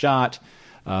day is shot,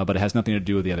 but it has nothing to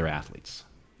do with the other athletes.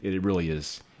 It really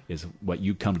is what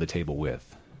you come to the table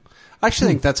with. I actually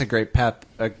think that's a great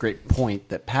point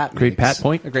that Pat makes. Great Pat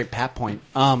point? A great Pat point.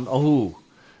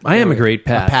 I am a great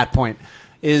Pat. A Pat point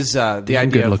is the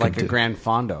idea of like a Gran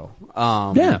Fondo,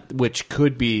 which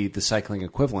could be the cycling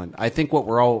equivalent. I think what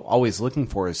we're always looking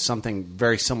for is something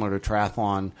very similar to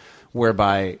triathlon,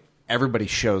 whereby everybody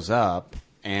shows up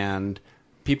and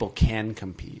people can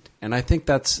compete. And I think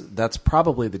that's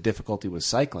probably the difficulty with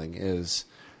cycling is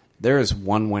there is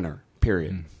one winner,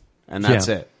 period, and that's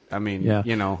it. I mean, Yeah.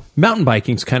 you know. Mountain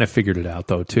biking's kind of figured it out,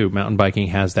 though, too. Mountain biking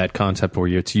has that concept where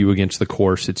it's you against the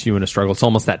course. It's you in a struggle. It's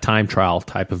almost that time trial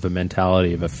type of a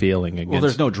mentality of a feeling against. Well,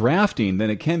 there's no drafting, then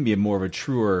it can be more of a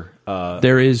truer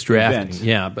there is drafting, event.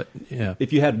 yeah, but yeah.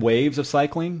 If you had waves of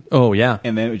cycling, Oh, yeah.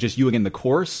 and then it was just you again the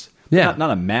course, Yeah.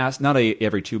 not a mass, not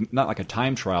like a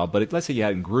time trial, but let's say you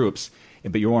had in groups,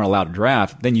 but you weren't allowed to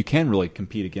draft, then you can really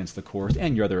compete against the course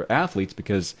and your other athletes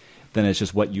because then it's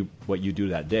just what you do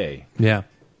that day. Yeah.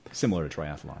 Similar to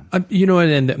triathlon.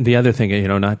 And the other thing,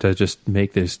 not to just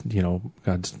make this,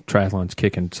 God's triathlon's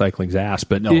kicking cycling's ass,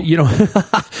 but, No.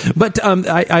 but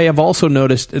I have also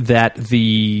noticed that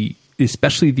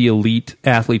especially the elite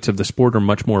athletes of the sport are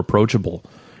much more approachable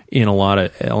in a lot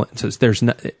of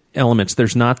elements.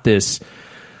 There's not this,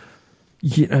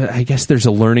 I guess there's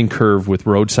a learning curve with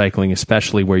road cycling,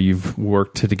 especially where you've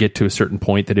worked to get to a certain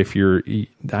point that if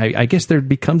I guess there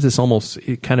becomes this almost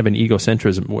kind of an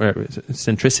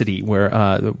centricity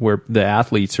where the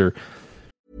athletes are.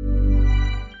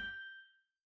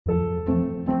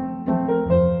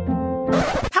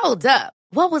 Hold up.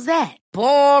 What was that?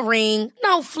 Boring.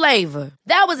 No flavor.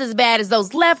 That was as bad as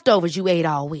those leftovers you ate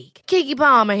all week. Keke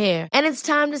Palmer here, and it's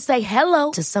time to say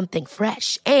hello to something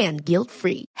fresh and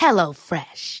guilt-free. Hello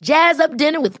Fresh. Jazz up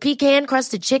dinner with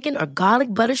pecan-crusted chicken or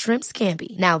garlic butter shrimp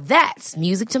scampi. Now that's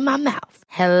music to my mouth.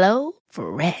 Hello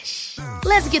Fresh.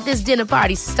 Let's get this dinner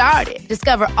party started.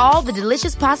 Discover all the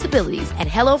delicious possibilities at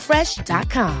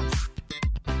hellofresh.com.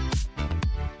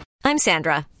 I'm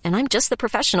Sandra, and I'm just the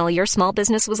professional your small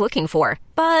business was looking for.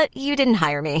 But you didn't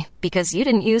hire me because you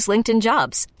didn't use LinkedIn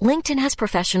Jobs. LinkedIn has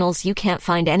professionals you can't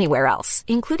find anywhere else,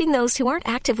 including those who aren't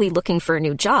actively looking for a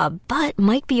new job, but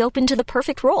might be open to the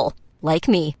perfect role, like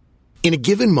me. In a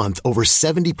given month, over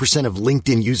 70% of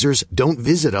LinkedIn users don't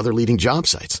visit other leading job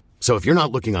sites. So if you're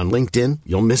not looking on LinkedIn,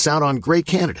 you'll miss out on great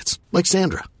candidates like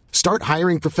Sandra. Start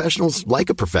hiring professionals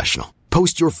like a professional.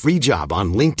 Post your free job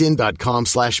on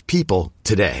linkedin.com/people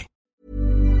today.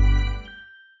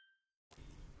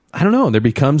 I don't know. There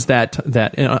becomes that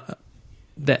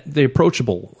the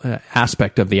approachable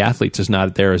aspect of the athletes is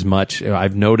not there as much.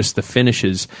 I've noticed the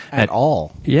finishes At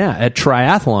all. Yeah, at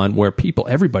triathlon where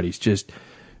everybody's just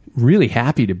really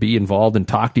happy to be involved and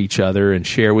talk to each other and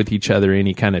share with each other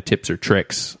any kind of tips or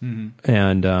tricks. Mm-hmm.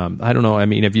 And I don't know. I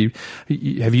mean, have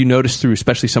you noticed through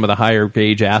especially some of the higher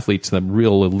age athletes, the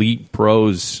real elite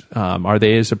pros, are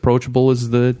they as approachable as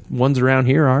the ones around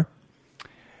here are?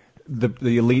 The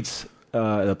elites.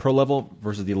 The pro level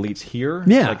versus the elites here?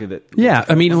 Yeah. Yeah.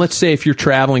 I mean, let's say if you're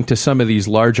traveling to some of these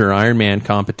larger Ironman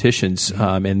competitions,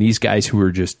 and these guys who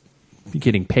are just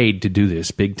getting paid to do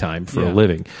this big time for a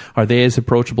living, are they as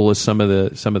approachable as some of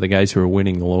the guys who are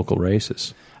winning the local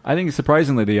races? I think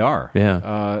surprisingly they are.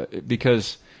 Yeah.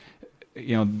 Because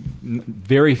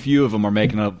very few of them are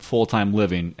making a full-time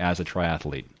living as a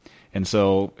triathlete. And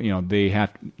so, they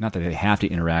have, not that they have to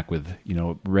interact with,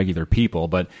 regular people,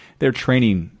 but they're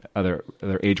training other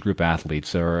age group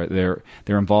athletes, or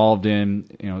they're involved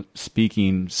in,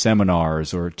 speaking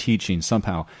seminars or teaching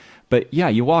somehow. But yeah,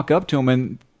 you walk up to them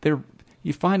and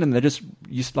you find them, they're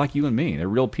just like you and me. They're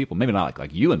real people. Maybe not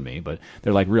like you and me, but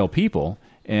they're like real people.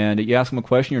 And you ask them a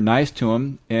question, you're nice to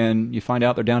them, and you find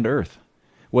out they're down to earth.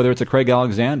 Whether it's a Craig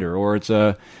Alexander or it's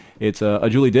a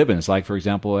Julie Dibbins, like for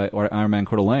example at Ironman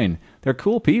Coeur d'Alene. They're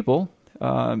cool people.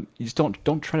 You just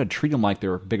don't try to treat them like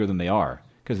they're bigger than they are,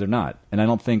 because they're not. And I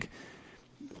don't think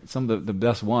some of the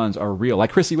best ones are real.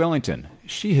 Like Chrissy Wellington,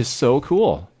 she is so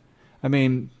cool. I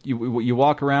mean, you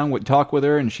walk around, talk with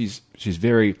her, and she's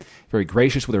very, very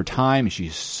gracious with her time. And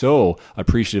she's so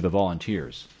appreciative of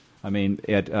volunteers. I mean,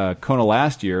 at Kona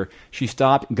last year, she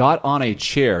stopped, got on a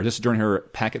chair. This is during her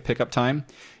packet pickup time.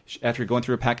 After going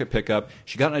through a packet pickup,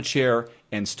 she got on a chair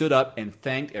and stood up and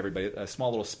thanked everybody. A small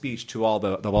little speech to all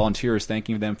the volunteers,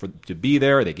 thanking them to be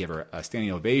there. They gave her a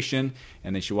standing ovation,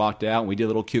 and then she walked out. And we did a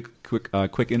little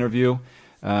quick interview,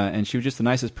 and she was just the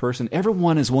nicest person.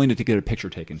 Everyone is willing to get a picture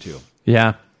taken too.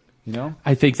 Yeah.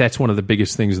 I think that's one of the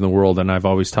biggest things in the world, and I've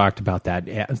always talked about that,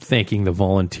 thanking the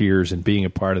volunteers and being a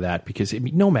part of that, because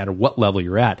no matter what level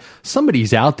you're at,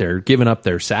 somebody's out there giving up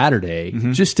their Saturday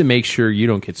just to make sure you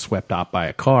don't get swept off by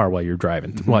a car while you're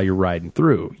driving, while you're riding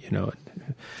through,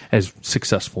 as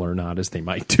successful or not as they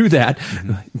might do that.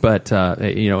 But,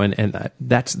 and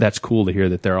that's cool to hear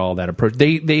that they're all that approach.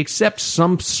 They accept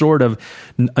some sort of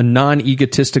a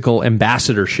non-egotistical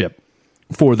ambassadorship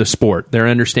for the sport. They're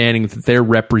understanding that they're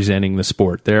representing the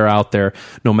sport. They're out there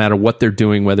no matter what they're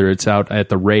doing, whether it's out at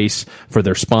the race for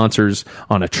their sponsors,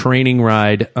 on a training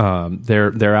ride.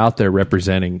 They're out there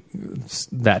representing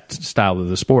that style of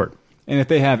the sport. And if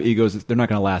they have egos, they're not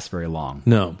going to last very long.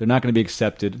 No. They're not going to be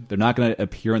accepted. They're not going to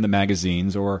appear in the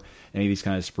magazines or any of these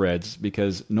kind of spreads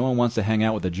because no one wants to hang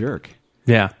out with a jerk.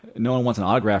 Yeah. No one wants an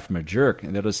autograph from a jerk.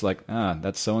 And they're just like,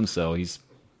 that's so-and-so. He's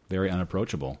very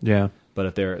unapproachable. Yeah. But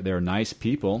if they're nice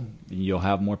people, you'll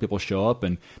have more people show up,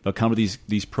 and they'll come to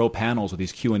these pro panels with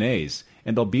these Q&As,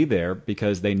 and they'll be there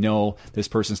because they know this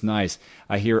person's nice.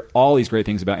 I hear all these great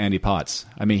things about Andy Potts.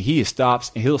 I mean, he'll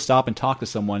stop and talk to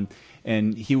someone,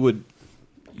 and you wouldn't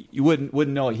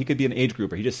know it. He could be an age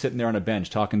grouper. He's just sitting there on a bench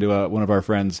talking to one of our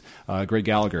friends, Greg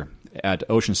Gallagher at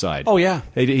Oceanside. Oh yeah,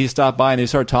 he stopped by and they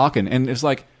started talking, and it's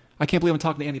like, I can't believe I'm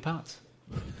talking to Andy Potts.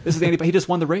 This is Andy Potts. He just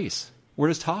won the race. We're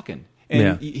just talking.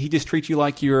 And he just treats you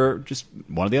like you're just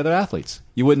one of the other athletes.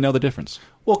 You wouldn't know the difference.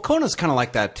 Well, Kona's kind of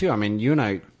like that, too. I mean, you and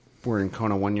I were in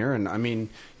Kona one year, and I mean,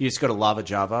 you just go to Lava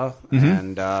Java,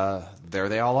 and there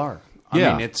they all are. I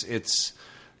mean, it's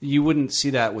you wouldn't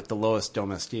see that with the lowest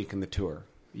domestique in the tour.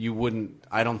 You wouldn't.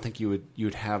 I don't think you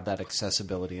would have that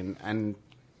accessibility, and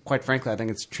quite frankly, I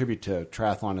think it's a tribute to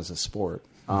triathlon as a sport,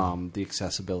 the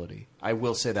accessibility. I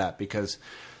will say that because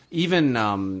even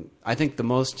I think the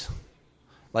most,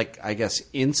 like, I guess,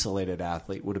 insulated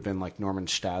athlete would have been like Norman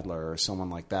Stadler or someone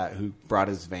like that who brought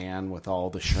his van with all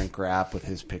the shrink wrap with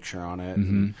his picture on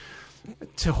it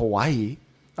to Hawaii.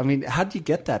 I mean, how did you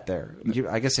get that there?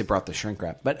 I guess they brought the shrink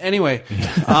wrap. But anyway,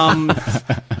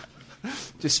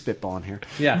 just spitballing here.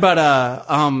 Yeah. But,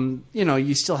 you know,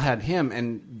 you still had him,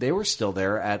 and they were still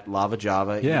there at Lava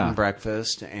Java eating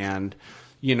breakfast. And,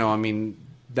 you know, I mean,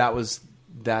 that's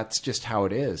just how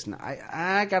it is. And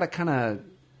I got to kind of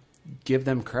give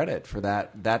them credit for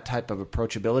that type of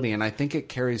approachability, and I think it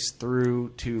carries through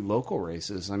to local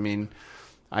races. I mean,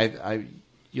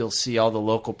 you'll see all the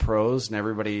local pros and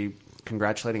everybody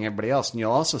congratulating everybody else, and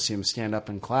you'll also see them stand up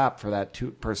and clap for that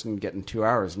person getting 2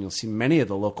 hours, and you'll see many of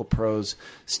the local pros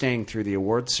staying through the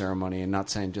awards ceremony and not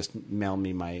saying just mail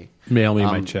me my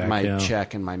check,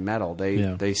 check and my medal.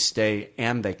 They stay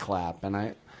and they clap,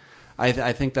 and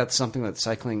I think that's something that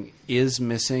cycling is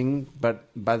missing, but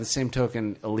by the same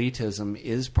token, elitism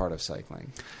is part of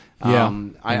cycling.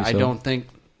 I don't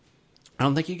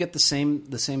think you get the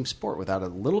same sport without a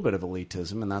little bit of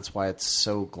elitism, and that's why it's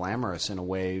so glamorous in a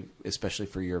way, especially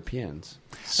for Europeans.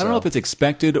 I don't know if it's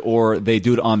expected or they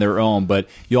do it on their own, but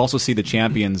you also see the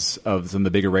champions of some of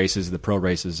the bigger races, the pro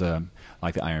races,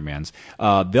 like the Ironmans.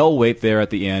 They'll wait there at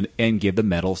the end and give the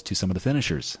medals to some of the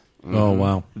finishers. Oh,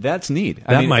 wow. That's neat.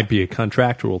 That might be a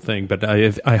contractual thing, but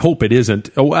I hope it isn't.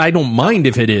 Oh, I don't mind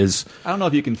if it is. I don't know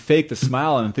if you can fake the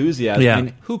smile and enthusiasm. Yeah. I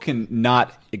mean, who can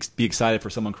not be excited for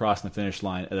someone crossing the finish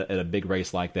line at a big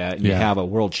race like that? And you have a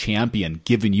world champion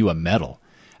giving you a medal.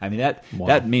 I mean,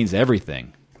 that means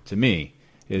everything to me.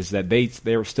 Is that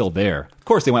they were still there. Of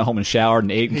course, they went home and showered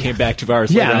and ate and came back 2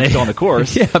 hours later and still on the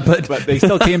course. Yeah, but they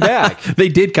still came back. They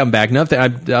did come back. Nothing. I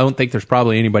don't think there's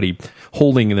probably anybody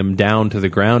holding them down to the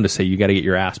ground to say you got to get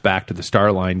your ass back to the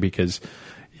start line because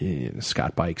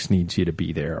Scott Bikes needs you to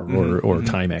be there or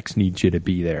Timex needs you to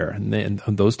be there and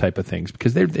those type of things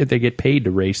because they get paid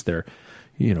to race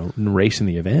race in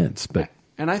the events, but.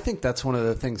 And I think that's one of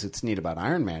the things that's neat about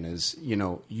Ironman is,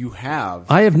 you have...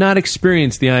 I have not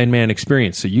experienced the Ironman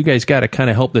experience, so you guys got to kind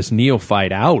of help this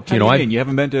neophyte out. How do you mean? You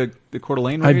haven't been to the Coeur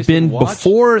d'Alene race? I've been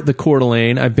before the Coeur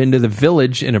d'Alene. I've been to the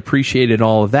Village and appreciated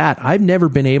all of that. I've never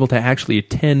been able to actually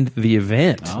attend the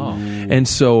event. Oh. And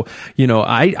so,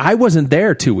 I wasn't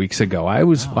there 2 weeks ago. I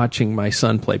was watching my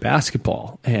son play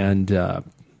basketball, and...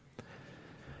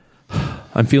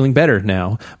 I'm feeling better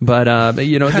now, but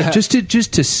just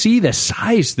to see the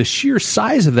sheer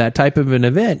size of that type of an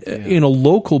event in a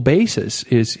local basis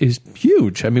is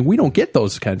huge. I mean, we don't get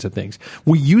those kinds of things.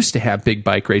 We used to have big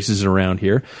bike races around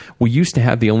here. We used to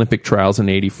have the Olympic trials in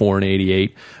 '84 and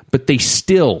 '88, but they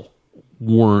still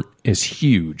weren't as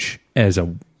huge as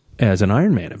an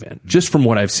Ironman event. Just from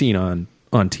what I've seen on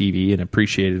TV and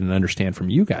appreciated and understand from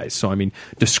you guys. So, I mean,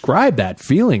 describe that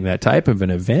feeling, that type of an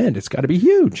event. It's got to be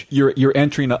huge. You're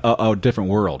entering a different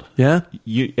world. Yeah.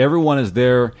 Everyone is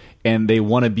there, and they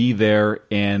want to be there,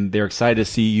 and they're excited to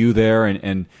see you there,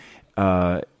 and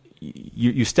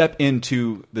you step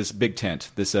into this big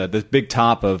tent, this big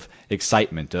top of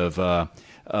excitement,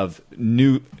 of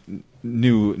new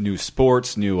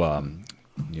sports, new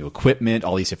equipment,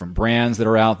 all these different brands that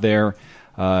are out there.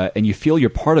 And you feel you're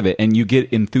part of it, and you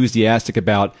get enthusiastic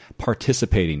about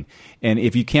participating. And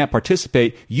if you can't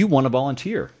participate, you want to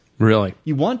volunteer. Really?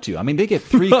 You want to. I mean, they get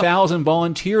 3,000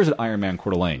 volunteers at Ironman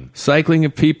Coeur d'Alene. Cycling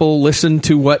people listen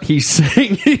to what he's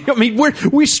saying. I mean,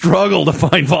 we struggle to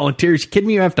find volunteers. You kidding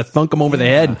me? You have to thunk them over the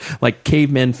head like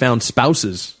cavemen found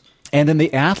spouses. And then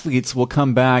the athletes will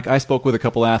come back. I spoke with a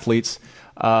couple athletes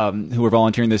who were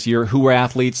volunteering this year who were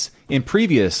athletes in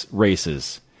previous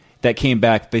races that came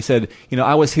back. They said,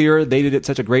 I was here. They did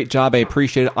such a great job. I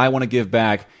appreciate it. I want to give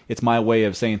back. It's my way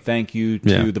of saying thank you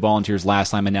to the volunteers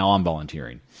last time, and now I'm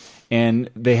volunteering. And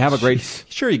they have a great,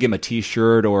 sure, you give them a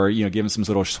T-shirt or, give them some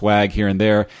little swag here and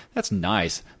there. That's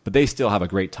nice. But they still have a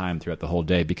great time throughout the whole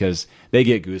day because they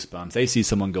get goosebumps. They see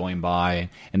someone going by,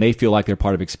 and they feel like they're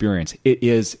part of experience. It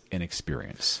is an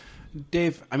experience.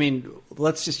 Dave,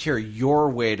 let's just hear your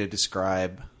way to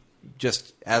describe,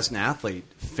 just as an athlete,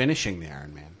 finishing the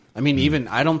Ironman. Even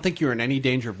I don't think you were in any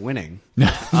danger of winning. No,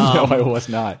 I was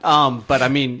not. But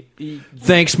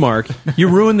thanks, Mark. You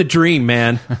ruined the dream,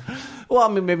 man. Well,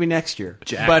 maybe next year.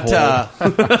 But that's.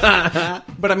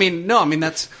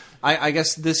 I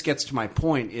guess this gets to my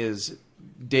point. Is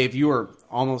Dave? You were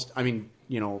almost.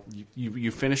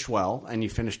 You finished well, and you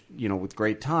finished with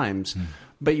great times,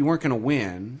 but you weren't going to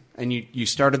win, and you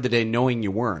started the day knowing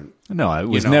you weren't. No, it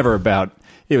was never about.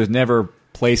 It was never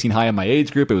placing high in my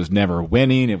age group. It was never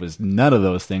winning. It was none of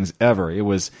those things ever. It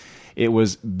was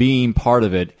being part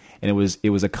of it, and it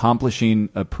was accomplishing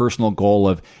a personal goal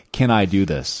of, can I do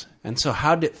this? And so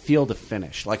how did it feel to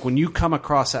finish? Like when you come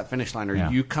across that finish line,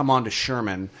 or you come onto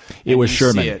Sherman. It was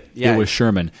Sherman. It was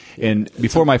Sherman. And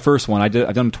before my first one, I've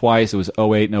done them twice. It was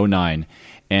 2008 and 2009.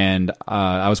 And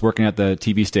I was working at the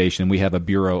TV station. We have a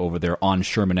bureau over there on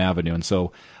Sherman Avenue. And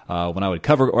so when I would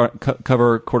cover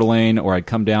Coeur d'Alene or I'd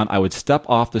come down, I would step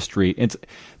off the street.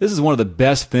 This is one of the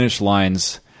best finish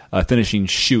lines, finishing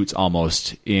chutes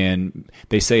almost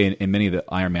they say in many of the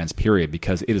Ironmans, period,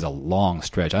 because it is a long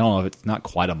stretch. I don't know if it's not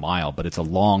quite a mile, but it's a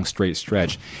long straight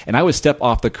stretch. And I would step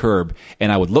off the curb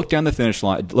and I would look down the finish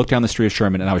line, look down the street of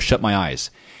Sherman, and I would shut my eyes.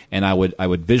 And I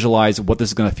would visualize what this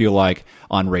is going to feel like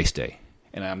on race day.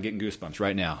 And I'm getting goosebumps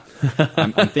right now.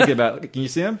 I'm thinking about. Can you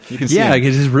see him? You can see him. Yeah,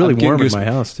 because it's really warm in my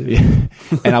house too.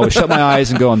 And I would shut my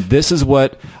eyes and go, this is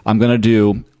what I'm going to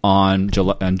do on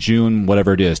June,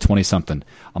 whatever it is, 20-something.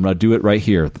 I'm going to do it right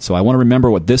here. So I want to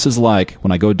remember what this is like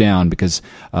when I go down, because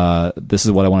this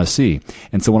is what I want to see.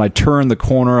 And so when I turn the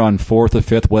corner on 4th or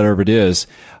 5th, whatever it is,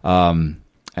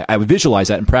 I would visualize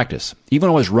that in practice. Even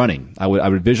when I was running, I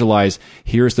would visualize,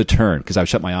 here's the turn, because I would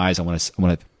shut my eyes. I want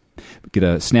to get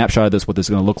a snapshot of this, what this is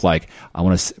going to look like. I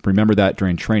want to remember that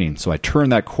during training. So I turn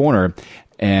that corner,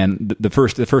 and the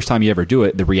first time you ever do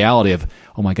it, the reality of,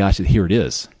 oh my gosh, here it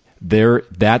is.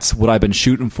 That's what I've been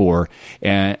shooting for,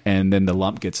 and then the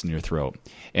lump gets in your throat.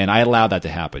 And I allow that to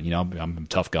happen. I'm a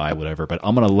tough guy, whatever, but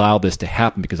I'm going to allow this to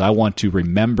happen because I want to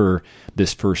remember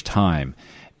this first time.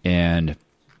 And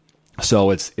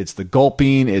so it's the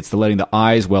gulping, it's the letting the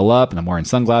eyes well up, and I'm wearing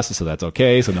sunglasses, so that's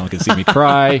okay, so no one can see me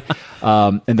cry.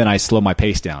 And then I slow my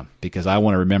pace down because I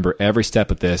want to remember every step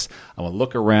of this. I want to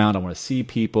look around, I want to see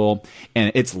people,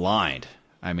 and it's lined.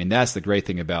 That's the great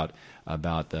thing about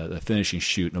the finishing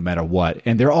chute, no matter what.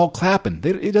 And they're all clapping.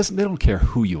 They don't care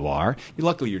who you are.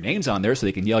 Luckily, your name's on there, so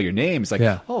they can yell your name. It's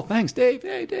like, oh, thanks, Dave.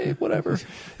 Hey, Dave, whatever.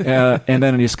 And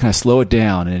then you just kind of slow it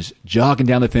down, and it's jogging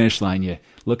down the finish line. You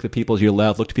look at the people to your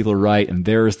left, look to people to the right, and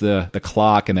there's the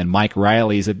clock, and then Mike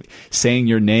Riley's saying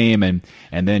your name, and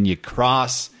then you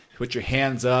cross, put your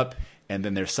hands up, and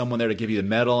then there's someone there to give you the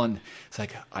medal, and it's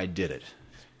like, I did it.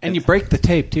 And you break the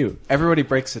tape, too. Everybody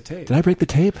breaks the tape. Did I break the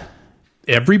tape?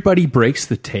 Everybody breaks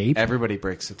the tape? Everybody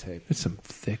breaks the tape. It's some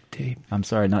thick tape. I'm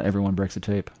sorry, not everyone breaks the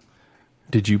tape.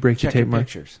 Did you break the tape, Mark?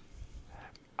 Pictures.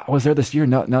 I was there this year,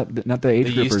 not the age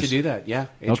groupers. They used to do that, yeah.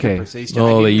 Okay. They used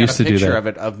to, they used to do that. a picture of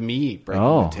it, of me breaking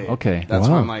the tape. Okay. That's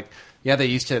why I'm like, yeah, they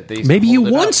used to. Maybe you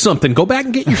won something. Go back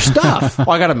and get your stuff.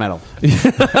 Well, I got a medal.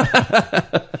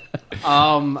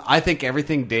 I think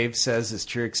everything Dave says is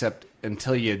true, except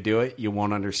until you do it, you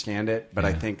won't understand it. But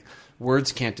I think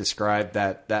words can't describe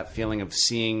that feeling of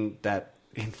seeing that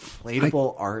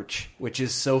inflatable arch, which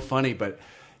is so funny, but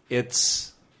it's...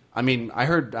 I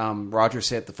heard Roger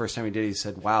say it the first time he did. He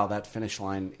said, wow, that finish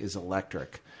line is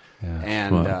electric.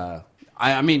 Yeah. And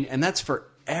and that's for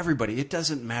everybody. It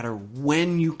doesn't matter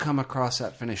when you come across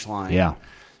that finish line. Yeah.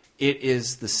 It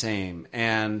is the same.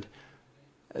 And,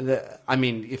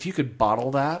 if you could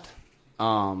bottle that,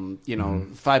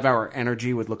 5-hour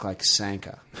energy would look like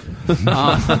Sanka.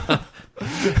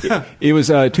 It was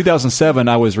 2007.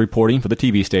 I was reporting for the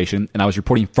TV station, and I was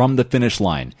reporting from the finish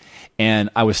line. And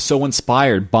I was so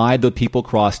inspired by the people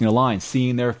crossing the line,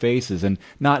 seeing their faces, and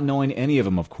not knowing any of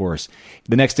them, of course.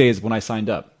 The next day is when I signed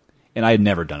up. And I had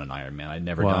never done an Ironman. I'd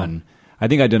never done... I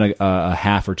think I'd done a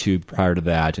half or two prior to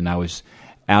that, and I was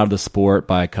out of the sport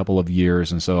by a couple of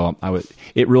years. And so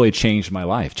it really changed my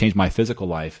life, changed my physical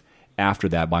life after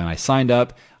that. When I signed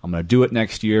up, I'm going to do it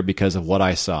next year because of what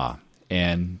I saw.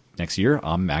 And next year,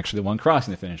 I'm actually the one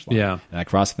crossing the finish line. Yeah. And I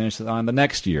cross the finish line the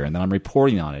next year, and then I'm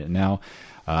reporting on it. And now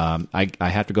I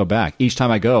have to go back. Each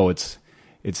time I go, it's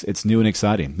new and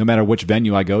exciting. No matter which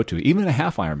venue I go to, even a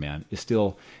half Ironman,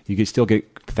 you can still get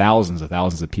thousands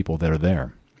of people that are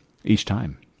there each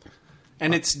time.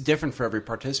 And it's different for every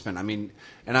participant. I mean,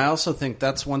 and I also think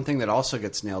that's one thing that also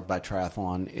gets nailed by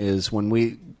triathlon is when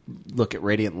we look at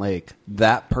Radiant Lake,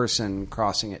 that person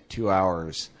crossing it 2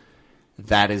 hours,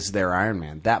 that is their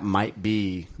Ironman. That might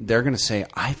be, they're going to say,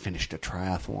 I finished a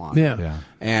triathlon. Yeah.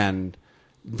 And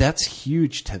that's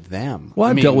huge to them. Well,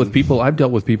 I've dealt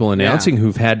with people announcing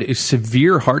who've had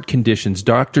severe heart conditions.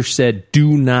 Doctor said,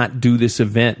 do not do this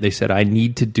event. They said, I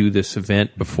need to do this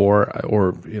event before,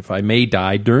 or if I may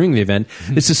die during the event,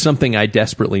 this is something I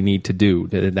desperately need to do,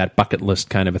 that bucket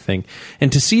list kind of a thing.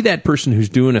 And to see that person who's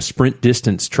doing a sprint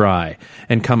distance try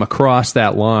and come across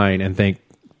that line and think,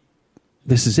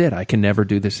 this is it. I can never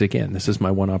do this again. This is my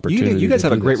one opportunity. You guys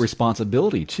have a great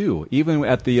responsibility too. Even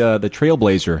at the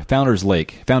Trailblazer, Founders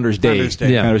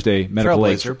Day, Medical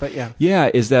Lake. Trailblazer,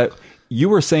 but is that you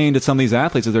were saying to some of these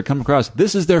athletes as they're coming across,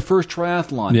 this is their first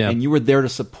triathlon, and you were there to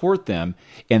support them,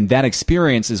 and that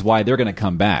experience is why they're going to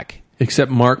come back.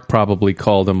 Except Mark probably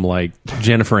called them like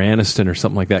Jennifer Aniston or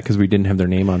something like that because we didn't have their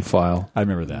name on file. I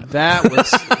remember that. That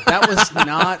was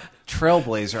not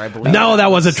Trailblazer, I believe. No, that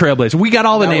wasn't Trailblazer. We got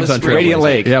all the names on Trailblazer. Radiant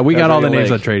Lake. Yeah, we got all the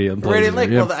names on Radiant Lake. Radiant Lake.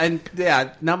 Yeah.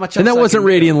 Well, not much else. And that wasn't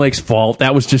Radiant Lake's fault.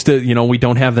 That was just we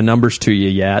don't have the numbers to you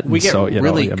yet. We get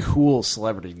cool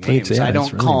celebrity names. Yeah, I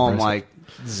don't really call them impressive.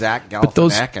 like Zach But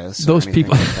Galifianakis. those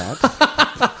people, like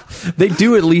that. they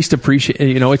do at least appreciate.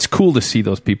 It's cool to see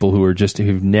those people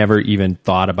who've never even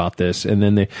thought about this, and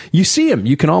then you see them.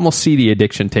 You can almost see the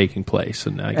addiction taking place.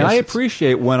 And I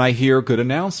appreciate when I hear good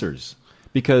announcers,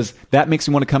 because that makes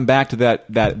me want to come back to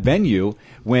that venue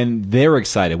when they're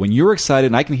excited. When you're excited,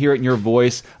 and I can hear it in your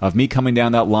voice of me coming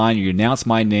down that line, you announce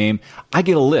my name, I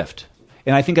get a lift.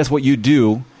 And I think that's what you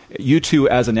do. You two,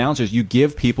 as announcers, you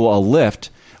give people a lift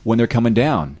when they're coming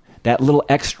down. That little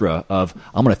extra of,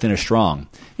 I'm going to finish strong.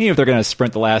 Even if they're going to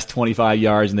sprint the last 25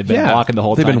 yards and they've been walking the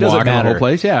whole time. They've been walking the whole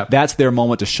place, That's their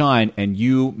moment to shine, and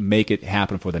you make it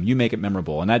happen for them. You make it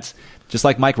memorable. And that's just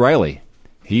like Mike Riley.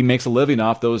 He makes a living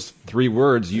off those 3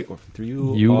 words. You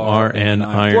are an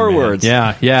Ironman. 4 words.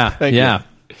 Yeah. Thank you.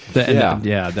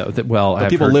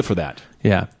 People live for that.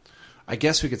 Yeah. I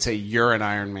guess we could say you're an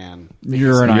Iron Man.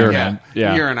 You're an Iron Man.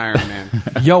 Yeah. You're an Iron Man.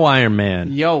 Yo, Iron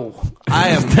Man. Yo, I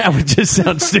am. That would just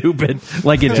sound stupid,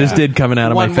 like it just did coming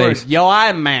out of my face. Yo,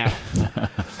 Iron Man.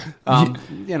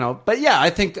 But yeah, I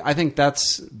think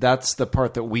that's the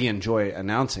part that we enjoy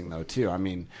announcing, though, too. I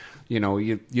mean,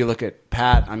 you look at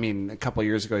Pat. I mean, a couple of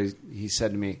years ago, he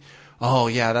said to me, "Oh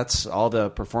yeah, that's all the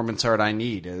performance art I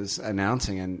need is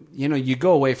announcing." And you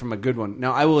go away from a good one.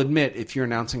 Now, I will admit, if you're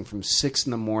announcing from 6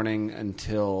 a.m.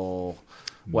 until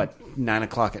 9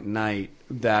 o'clock at night,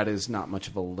 that is not much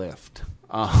of a lift.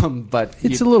 But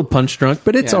it's a little punch drunk,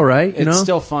 but it's all right. It's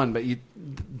still fun, but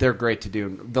they're great to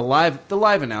do. The live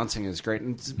announcing is great,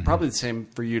 and it's probably the same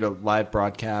for you to live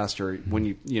broadcast or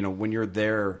when when you're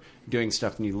there doing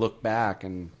stuff and you look back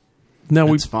and.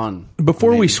 No, it's fun.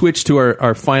 Before we switch to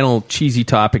our final cheesy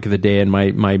topic of the day and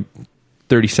my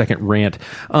 30-second rant,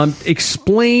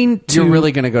 explain to... You're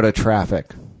really going to go to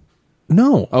traffic?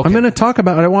 No. Okay. I'm going to talk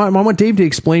about... I want Dave to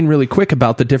explain really quick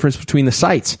about the difference between the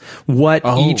sites, what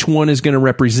each one is going to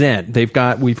represent. We've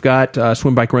got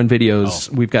Swim, Bike, Run videos.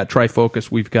 We've got Trifocus.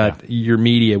 We've got your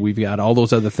media. We've got all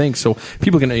those other things. So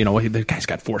people can, the guy's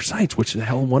got 4 sites. Which the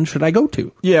hell one should I go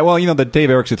to? Yeah, well, the Dave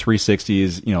Erickson 360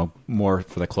 is, more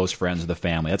for the close friends of the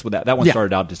family. That's what that one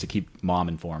started out just to keep mom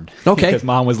informed. Okay. Because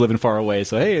mom was living far away.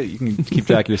 So, hey, you can keep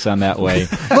track of your son that way.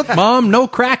 Look, Mom, no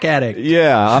crack addict.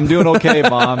 Yeah, I'm doing okay,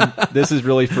 Mom. This is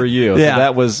really for you. Yeah. So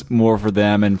that was more for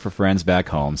them and for friends back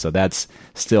home. So that's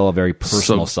still a very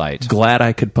personal site. Glad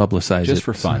I could publicize just it.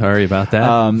 For fun. Sorry about that.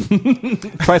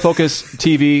 Trifocus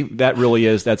TV, that really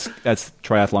is, that's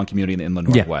triathlon community in the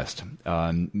Northwest.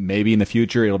 Yeah. Maybe in the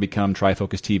future it'll become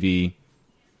Trifocus TV,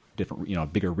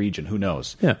 different, bigger region. Who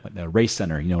knows? Yeah. The Race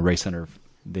Center, Race Center,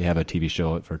 they have a TV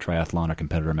show for triathlon or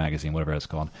competitor magazine, whatever it's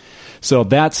called. So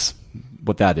that's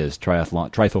what that is, triathlon,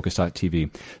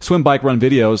 Trifocus.tv. Swim, Bike, Run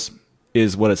videos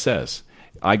is what it says.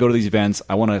 I go to these events,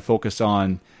 I want to focus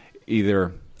on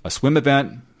either a swim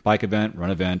event, bike event, run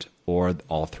event, or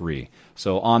all 3.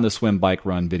 So on the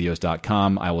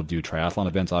swimbikeRunvideos.com, I will do triathlon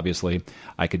events, obviously.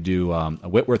 I could do a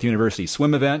Whitworth University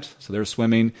swim event, so they're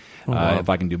swimming. If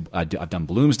I can do, I've done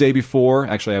Bloomsday before.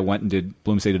 Actually, I went and did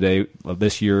Bloomsday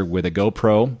this year with a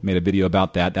GoPro, made a video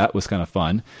about that. That was kind of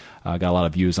fun. Got a lot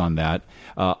of views on that.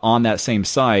 On that same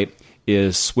site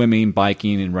is swimming,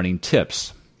 biking, and running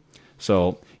tips.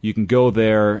 So you can go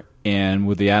there, and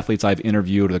with the athletes I've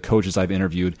interviewed or the coaches I've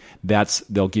interviewed,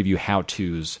 they'll give you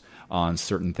how-tos on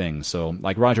certain things. So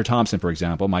like Roger Thompson, for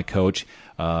example, my coach,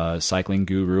 cycling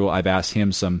guru, I've asked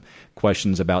him some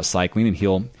questions about cycling, and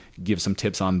he'll give some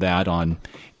tips on that, on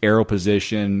aero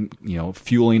position,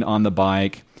 fueling on the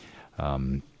bike,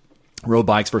 road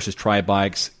bikes versus tri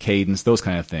bikes, cadence, those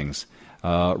kind of things.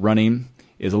 Running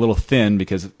is a little thin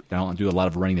because I don't do a lot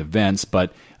of running events,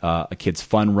 but a kid's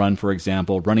fun run, for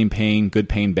example, running pain, good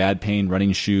pain, bad pain,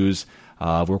 running shoes.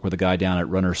 I've worked with a guy down at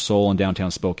Runner's Soul in downtown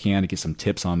Spokane to get some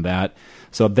tips on that.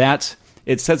 So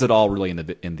it says it all really in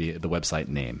the website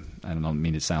name. I don't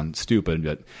mean to sound stupid,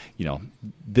 but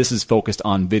this is focused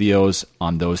on videos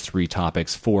on those 3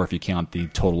 topics, 4 if you count the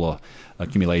total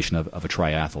accumulation of a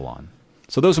triathlon.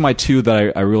 So those are my 2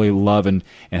 that I really love and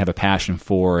have a passion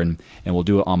for, and will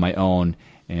do it on my own.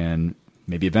 And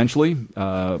maybe eventually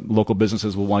local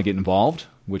businesses will want to get involved,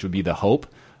 which would be the hope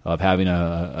of having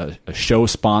a show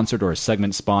sponsored or a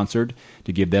segment sponsored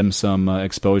to give them some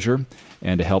exposure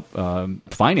and to help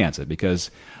finance it, because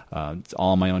it's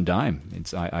all on my own dime.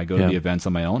 I go to the events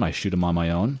on my own, I shoot them on my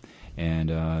own, and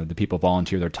the people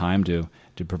volunteer their time to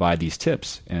provide these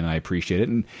tips, and I appreciate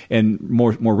it. And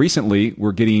more recently,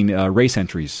 we're getting race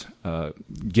entries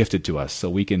gifted to us, so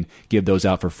we can give those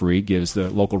out for free. Gives the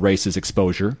local races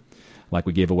exposure, like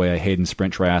we gave away a Hayden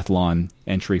Sprint Triathlon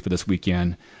entry for this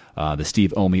weekend. The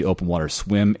Steve Omi Open Water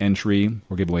Swim entry.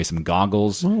 We're giving away some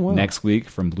goggles next week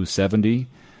from Blue 70.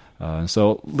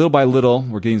 So little by little,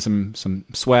 we're getting some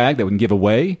swag that we can give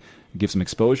away, give some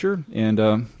exposure, and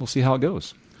we'll see how it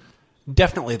goes.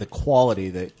 Definitely the quality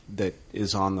that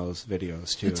is on those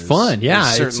videos, too. It's fun,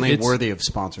 yeah. Is certainly worthy of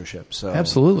sponsorship. So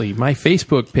absolutely. My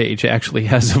Facebook page actually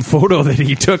has a photo that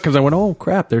he took, because I went, oh,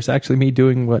 crap, there's actually me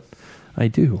doing what I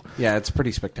do. Yeah, it's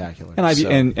pretty spectacular.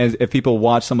 And if people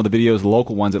watch some of the videos, the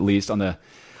local ones at least, on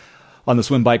the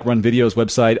Swim Bike Run Videos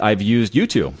website, I've used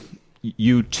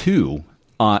U2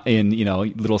 in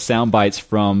little sound bites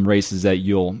from races that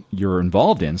you're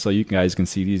involved in, so you guys can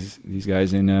see these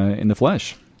guys in the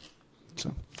flesh.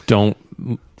 So don't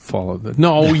follow them.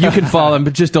 No, you can follow them,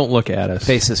 but just don't look at us.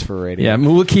 Faces for radio. Yeah,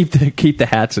 we'll keep the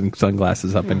hats and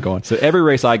sunglasses up and going. So every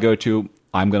race I go to,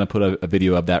 I'm going to put a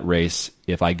video of that race.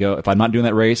 If I'm not doing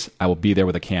that race, I will be there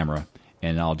with a camera,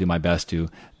 and I'll do my best to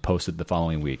post it the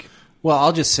following week. Well,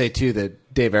 I'll just say, too,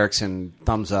 that Dave Erickson,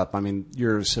 thumbs up. I mean,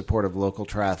 your support of local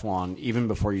triathlon, even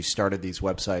before you started these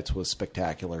websites, was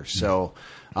spectacular. So,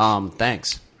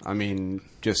 thanks. I mean,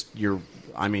 you're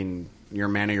a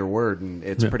man of your word, and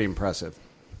it's pretty impressive.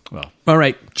 Well, all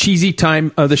right, cheesy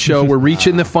time of the show. We're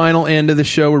reaching the final end of the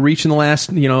show. We're reaching the last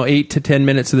 8 to 10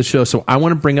 minutes of the show. So I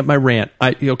want to bring up my rant.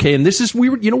 And this is we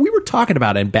were talking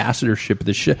about ambassadorship of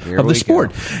the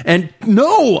sport, and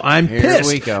no, I'm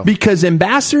pissed because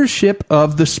ambassadorship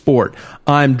of the sport.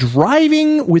 I'm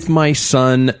driving with my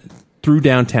son through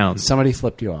downtown. Somebody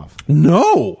flipped you off.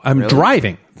 No, I'm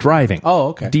driving. Oh,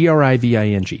 okay.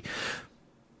 Driving.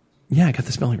 Yeah, I got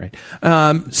the spelling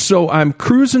right. So I'm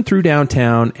cruising through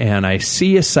downtown, and I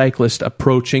see a cyclist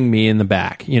approaching me in the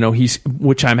back.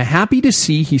 Which I'm happy to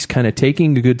see. He's kind of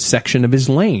taking a good section of his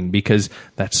lane, because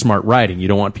that's smart riding. You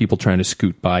don't want people trying to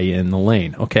scoot by you in the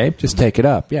lane. Okay, just take it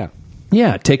up.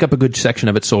 Yeah, take up a good section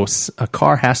of it. So a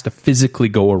car has to physically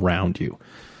go around you.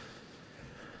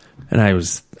 And I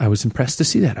was impressed to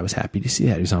see that. I was happy to see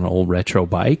that. He was on an old retro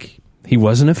bike. He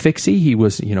wasn't a fixie. He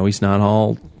was, he's not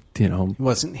all. He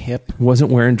wasn't hip.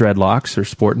 Wasn't wearing dreadlocks or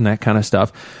sporting that kind of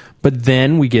stuff. But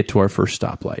then we get to our first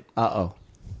stoplight. Uh-oh.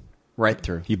 Right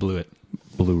through. He blew it.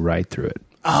 Blew right through it.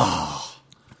 Oh.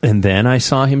 And then I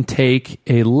saw him take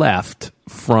a left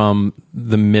from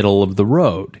the middle of the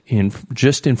road,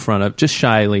 just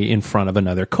shyly in front of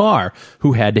another car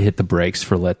who had to hit the brakes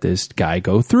for let this guy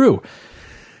go through.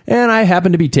 And I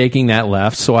happened to be taking that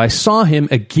left, so I saw him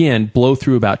again blow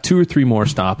through about 2 or 3 more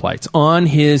stoplights on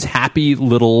his happy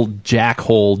little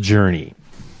jackhole journey.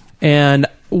 And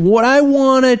what I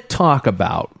want to talk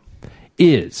about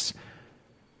is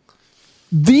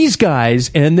these guys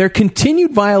and their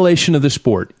continued violation of the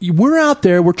sport. We're out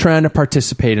there, we're trying to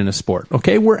participate in a sport,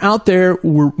 okay? We're out there,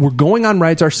 we're going on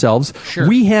rides ourselves. Sure.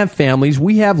 We have families,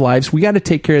 we have lives, we got to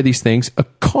take care of these things. A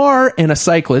car and a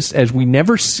cyclist, as we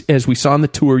saw on the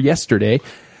tour yesterday.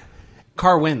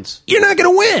 Car wins. You're not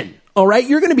going to win, all right?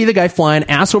 You're going to be the guy flying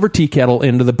ass over tea kettle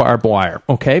into the barbed wire,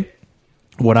 okay?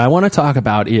 What I want to talk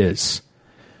about is,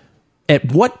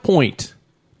 at what point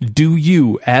do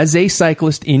you, as a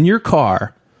cyclist in your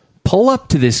car, pull up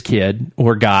to this kid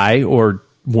or guy or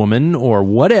woman or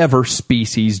whatever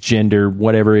species, gender,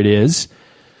 whatever it is,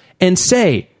 and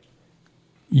say,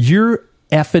 you're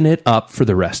effing it up for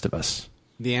the rest of us?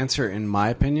 The answer, in my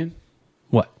opinion,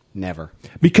 What? never.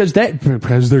 Because they're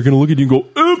going to look at you and go,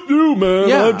 F you, man.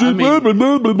 Yeah, I just I mean-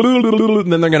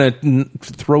 and then they're going to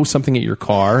throw something at your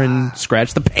car and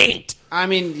scratch the paint. I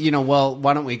mean, well,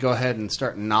 why don't we go ahead and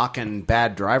start knocking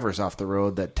bad drivers off the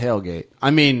road that tailgate?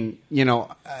 I mean,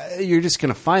 you're just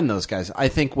going to find those guys. I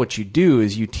think what you do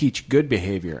is you teach good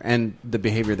behavior and the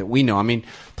behavior that we know. I mean,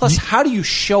 plus, how do you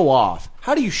show off?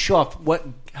 How do you show off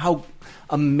how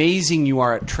amazing you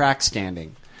are at track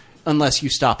standing? Unless you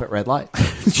stop at red light.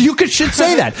 You should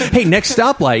say that. Hey, next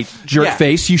stoplight,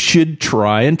 jerkface, you should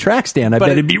try and track stand. I bet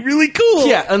it'd be really cool.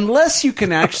 Yeah, unless you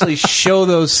can actually show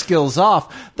those skills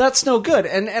off, that's no good.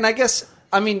 And I guess,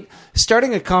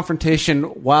 starting a confrontation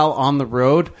while on the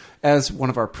road, as one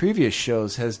of our previous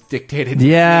shows has dictated.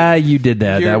 Yeah, you did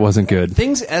that. That wasn't good.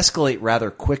 Things escalate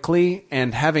rather quickly,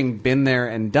 and having been there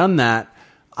and done that,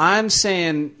 I'm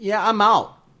saying, I'm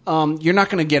out. You're not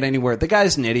going to get anywhere. The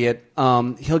guy's an idiot.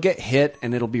 He'll get hit,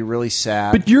 and it'll be really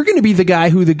sad. But you're going to be the guy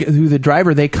who the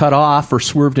driver they cut off or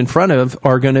swerved in front of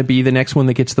are going to be the next one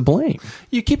that gets the blame.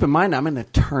 You keep in mind, I'm an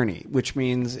attorney, which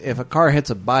means if a car hits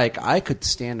a bike, I could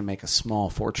stand to make a small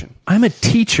fortune. I'm a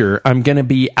teacher. I'm going to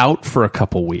be out for a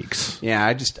couple weeks.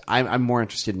 Yeah, I'm more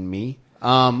interested in me.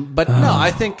 But no,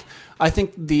 I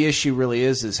think the issue really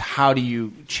is how do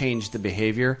you change the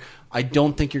behavior? I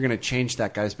don't think you're going to change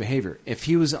that guy's behavior. If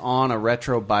he was on a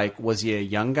retro bike, was he a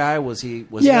young guy? Was he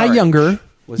younger.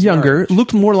 Younger.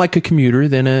 Looked more like a commuter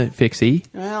than a fixie.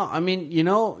 Well,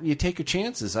 you take your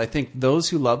chances. I think those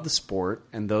who love the sport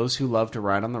and those who love to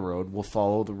ride on the road will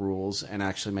follow the rules and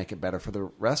actually make it better for the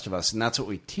rest of us. And that's what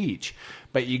we teach.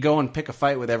 But you go and pick a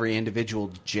fight with every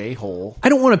individual J-hole. I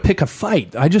don't want to pick a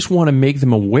fight. I just want to make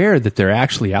them aware that they're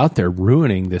actually out there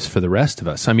ruining this for the rest of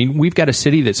us. I mean, we've got a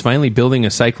city that's finally building a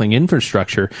cycling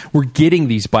infrastructure. We're getting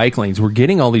these bike lanes. We're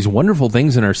getting all these wonderful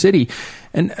things in our city.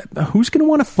 And who's going to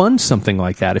want to fund something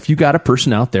like that if you got a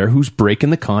person out there who's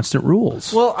breaking the constant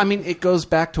rules? Well, it goes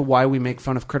back to why we make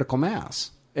fun of critical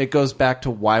mass. It goes back to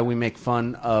why we make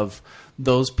fun of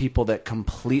those people that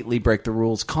completely break the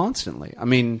rules constantly.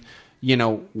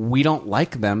 We don't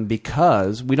like them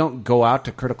because we don't go out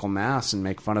to critical mass and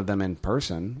make fun of them in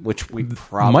person, which we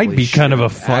probably might be should. kind of a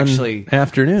fun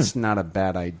afternoon. It's not a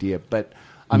bad idea, but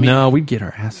no, we'd get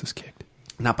our asses kicked.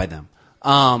 Not by them.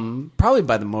 Probably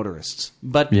by the motorists.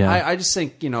 But yeah. I just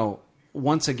think,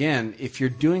 once again, if you're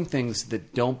doing things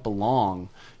that don't belong,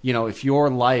 if your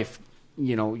life,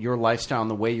 your lifestyle and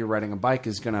the way you're riding a bike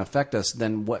is going to affect us,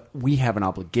 then what we have an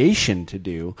obligation to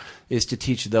do is to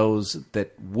teach those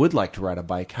that would like to ride a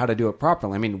bike how to do it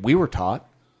properly. We were taught.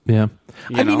 Yeah.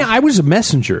 I was a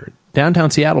messenger downtown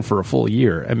Seattle for a full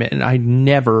year. I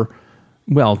never...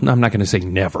 Well, I'm not going to say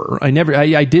never.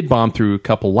 I did bomb through a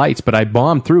couple lights, but I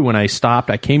bombed through when I stopped.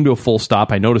 I came to a full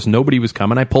stop. I noticed nobody was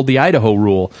coming. I pulled the Idaho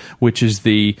rule, which is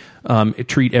the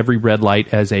treat every red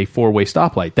light as a four-way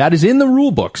stoplight. That is in the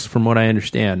rule books, from what I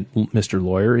understand, Mr.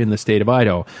 Lawyer, in the state of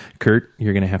Idaho. Kurt,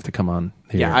 you're going to have to come on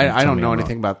here. Yeah, I don't know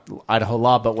anything about Idaho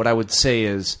law, but what I would say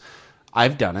is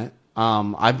I've done it.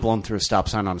 I've blown through a stop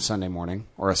sign on a Sunday morning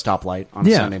or a stoplight on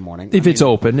a Sunday morning. If it's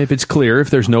open, if it's clear, if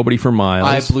there's nobody for miles.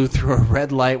 I blew through a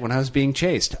red light when I was being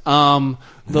chased.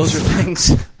 Those are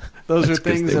things. Those are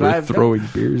things that I've throwing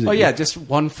beers. Oh yeah, just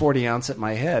 140 ounce at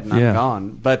my head and I'm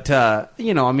gone. But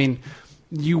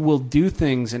you will do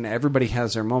things, and everybody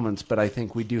has their moments. But I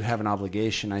think we do have an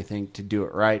obligation, I think, to do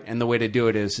it right. And the way to do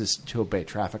it is to obey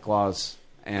traffic laws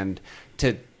and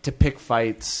to pick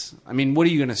fights. What are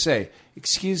you going to say?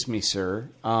 Excuse me, sir.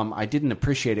 I didn't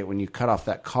appreciate it when you cut off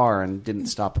that car and didn't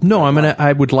stop at the No, red light.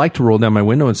 I would like to roll down my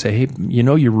window and say, hey,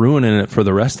 you're ruining it for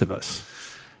the rest of us.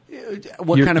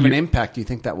 What kind of an impact do you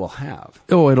think that will have?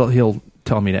 Oh, he'll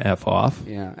tell me to F off.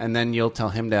 Yeah, and then you'll tell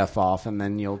him to F off, and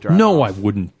then you'll drive No, off. I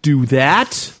wouldn't do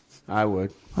that. I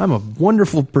would. I'm a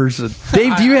wonderful person.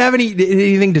 Dave, do you have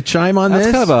anything to chime on That's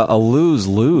this? kind of a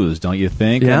lose-lose, don't you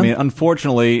think? Yeah?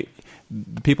 Unfortunately,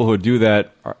 the people who do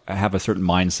that have a certain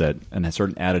mindset and a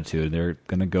certain attitude. They're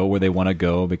going to go where they want to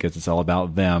go because it's all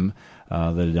about them.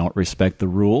 They don't respect the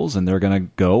rules, and they're going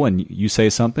to go, and you say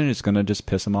something, it's going to just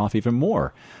piss them off even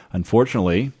more.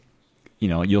 Unfortunately,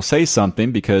 you'll say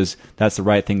something because that's the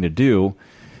right thing to do.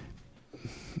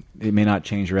 It may not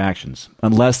change your actions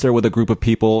unless they're with a group of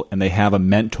people and they have a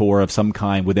mentor of some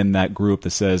kind within that group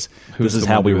that says, this is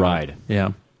how we ride.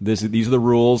 Yeah. These are the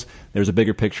rules. There's a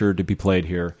bigger picture to be played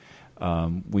here.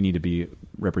 We need to be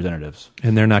representatives.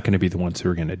 And they're not going to be the ones who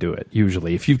are going to do it,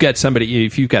 usually. If you've got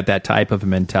that type of a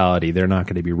mentality, they're not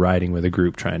going to be riding with a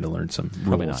group trying to learn some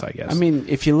rules, I guess.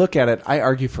 If you look at it, I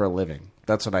argue for a living.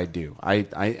 That's what I do.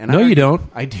 You don't.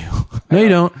 I do. No, you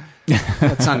don't.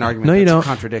 That's not an argument. No, you That's don't. a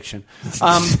contradiction.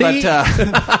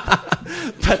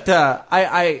 But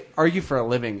I argue for a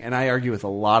living, and I argue with a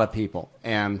lot of people,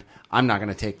 and I'm not going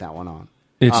to take that one on.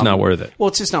 It's not worth it. Well,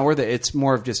 it's just not worth it. It's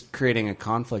more of just creating a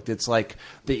conflict. It's like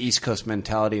the East Coast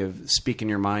mentality of speaking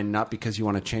your mind, not because you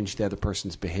want to change the other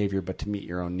person's behavior, but to meet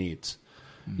your own needs.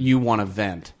 You want to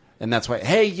vent. And that's why,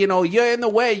 hey, you're in the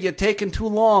way. You're taking too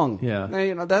long. Yeah.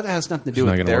 Now, that has nothing to do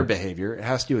It's not with their gonna work. behavior. It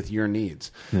has to do with your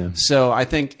needs. Yeah. So I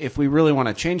think if we really want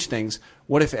to change things,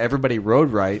 what if everybody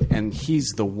rode right and he's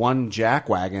the one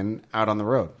jackwagon out on the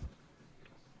road?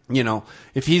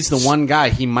 If he's the one guy,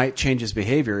 he might change his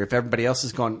behavior. If everybody else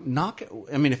is going,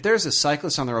 if there's a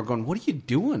cyclist on the road going, what are you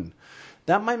doing?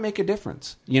 That might make a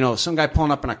difference. Some guy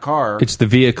pulling up in a car. It's the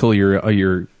vehicle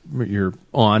you're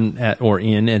on or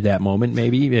in at that moment.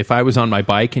 Maybe if I was on my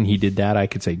bike and he did that, I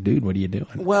could say, "Dude, what are you doing?"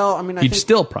 Well, he'd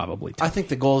still probably. I think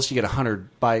the goal is to get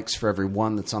 100 bikes for every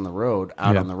one that's on the road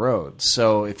out on the road.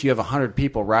 So if you have 100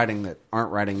 people riding that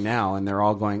aren't riding now, and they're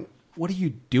all going, "What are you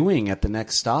doing at the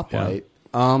next stoplight?"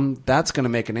 That's going to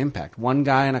make an impact. One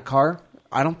guy in a car,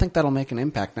 I don't think that'll make an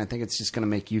impact, and I think it's just going to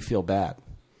make you feel bad.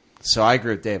 So I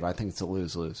agree with Dave. I think it's a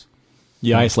lose-lose.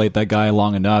 You isolate that guy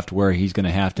long enough to where he's going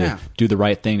to have to do the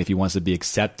right thing if he wants to be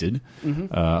accepted. Mm-hmm.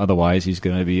 Otherwise, he's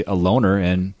going to be a loner,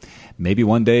 and maybe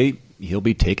one day he'll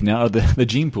be taken out of the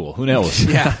gene pool. Who knows?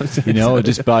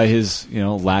 Just by his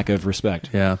lack of respect.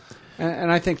 Yeah.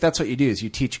 And I think that's what you do is you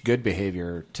teach good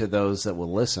behavior to those that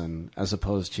will listen as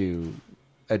opposed to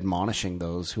admonishing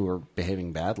those who are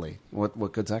behaving badly.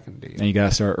 What good's that going to do? And you got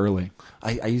to start early.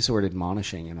 I use the word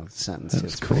admonishing in a sentence. That's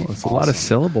it's cool. pretty It's awesome. a lot of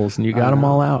syllables, and you got them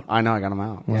all out. I know, I got them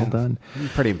out. Well done.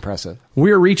 Pretty impressive.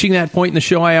 We are reaching that point in the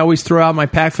show. I always throw out my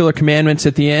pack filler commandments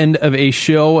at the end of a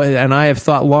show, and I have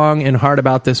thought long and hard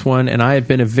about this one, and I have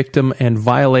been a victim and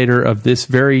violator of this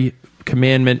very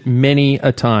commandment many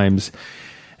a times.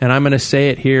 And I'm going to say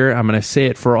it here. I'm going to say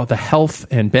it for all the health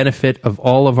and benefit of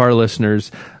all of our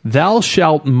listeners. Thou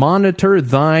shalt monitor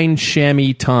thine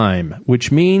chamois time,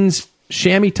 which means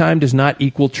chamois time does not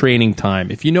equal training time.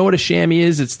 If you know what a chamois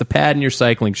is, it's the pad in your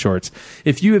cycling shorts.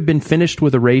 If you have been finished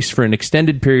with a race for an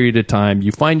extended period of time,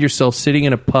 you find yourself sitting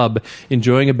in a pub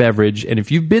enjoying a beverage, and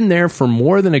if you've been there for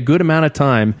more than a good amount of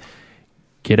time,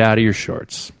 get out of your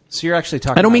shorts. So you're actually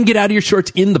talking I don't mean get out of your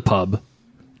shorts in the pub.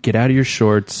 Get out of your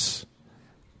shorts.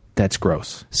 That's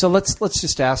gross. So let's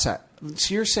just ask that.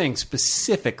 So you're saying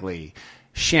specifically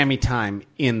chamois time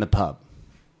in the pub?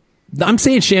 I'm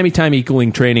saying chamois time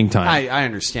equaling training time. I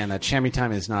understand that. Chamois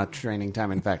time is not training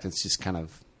time. In fact, it's just kind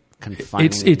of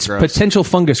confining. It's gross. potential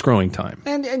fungus growing time.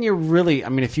 And you're really,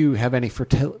 if you have any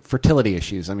fertility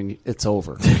issues, it's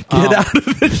over. Get out of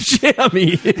the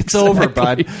chamois. It's over,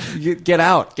 bud. Get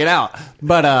out.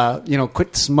 But,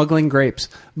 quit smuggling grapes.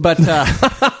 But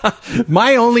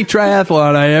my only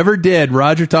triathlon I ever did,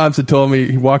 Roger Thompson told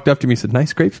me, he walked up to me and said,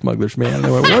 "Nice grape smugglers, man." And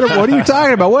I went, what are you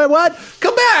talking about? What?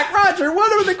 Come back, Roger. What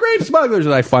are the grape smugglers?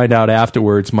 And I find out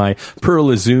afterwards my Pearl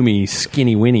Izumi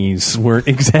skinny winnies weren't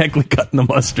exactly cutting the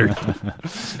mustard.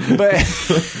 But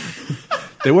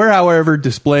they were, however,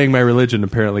 displaying my religion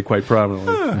apparently quite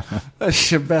prominently.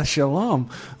 Shabbat shalom.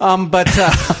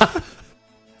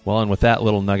 Well, and with that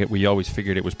little nugget, we always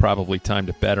figured it was probably time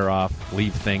to better off,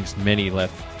 leave things many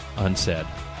left unsaid.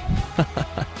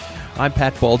 I'm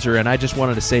Pat Bulger, and I just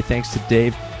wanted to say thanks to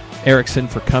Dave Erickson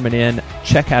for coming in.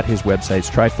 Check out his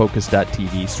websites,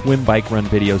 tryfocus.tv,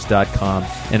 swimbikerunvideos.com,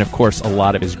 and, of course, a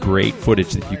lot of his great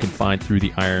footage that you can find through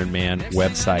the Ironman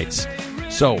websites.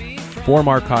 So, for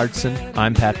Mark Hardson,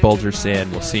 I'm Pat Bulger saying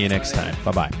we'll see you next time.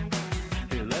 Bye-bye.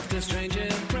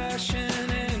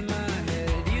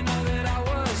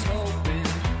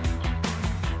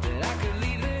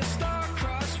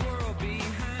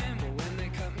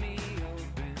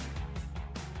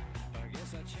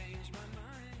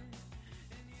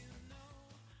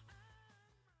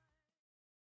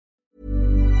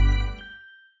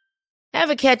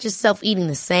 Ever catch yourself eating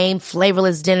the same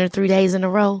flavorless dinner 3 days in a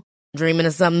row? Dreaming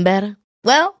of something better?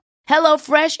 Well,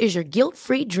 HelloFresh is your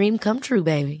guilt-free dream come true,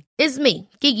 baby. It's me,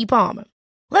 Keke Palmer.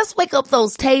 Let's wake up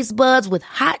those taste buds with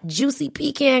hot, juicy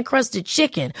pecan-crusted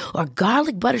chicken or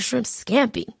garlic butter shrimp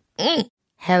scampi.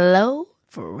 Hello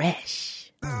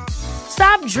Fresh.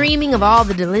 Stop dreaming of all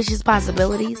the delicious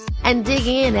possibilities and dig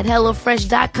in at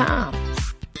HelloFresh.com.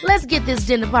 Let's get this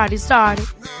dinner party started.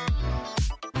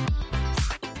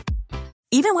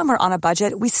 Even when we're on a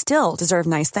budget, we still deserve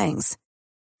nice things.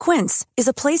 Quince is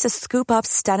a place to scoop up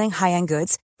stunning high-end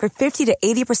goods for 50 to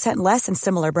 80% less than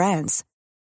similar brands.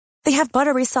 They have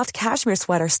buttery soft cashmere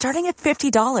sweaters starting at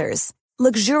 $50,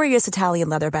 luxurious Italian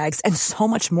leather bags, and so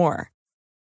much more.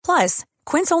 Plus,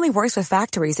 Quince only works with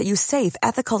factories that use safe,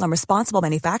 ethical, and responsible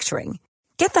manufacturing.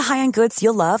 Get the high-end goods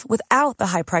you'll love without the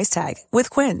high price tag with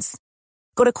Quince.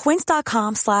 Go to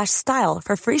quince.com/style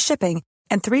for free shipping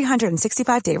and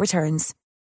 365-day returns.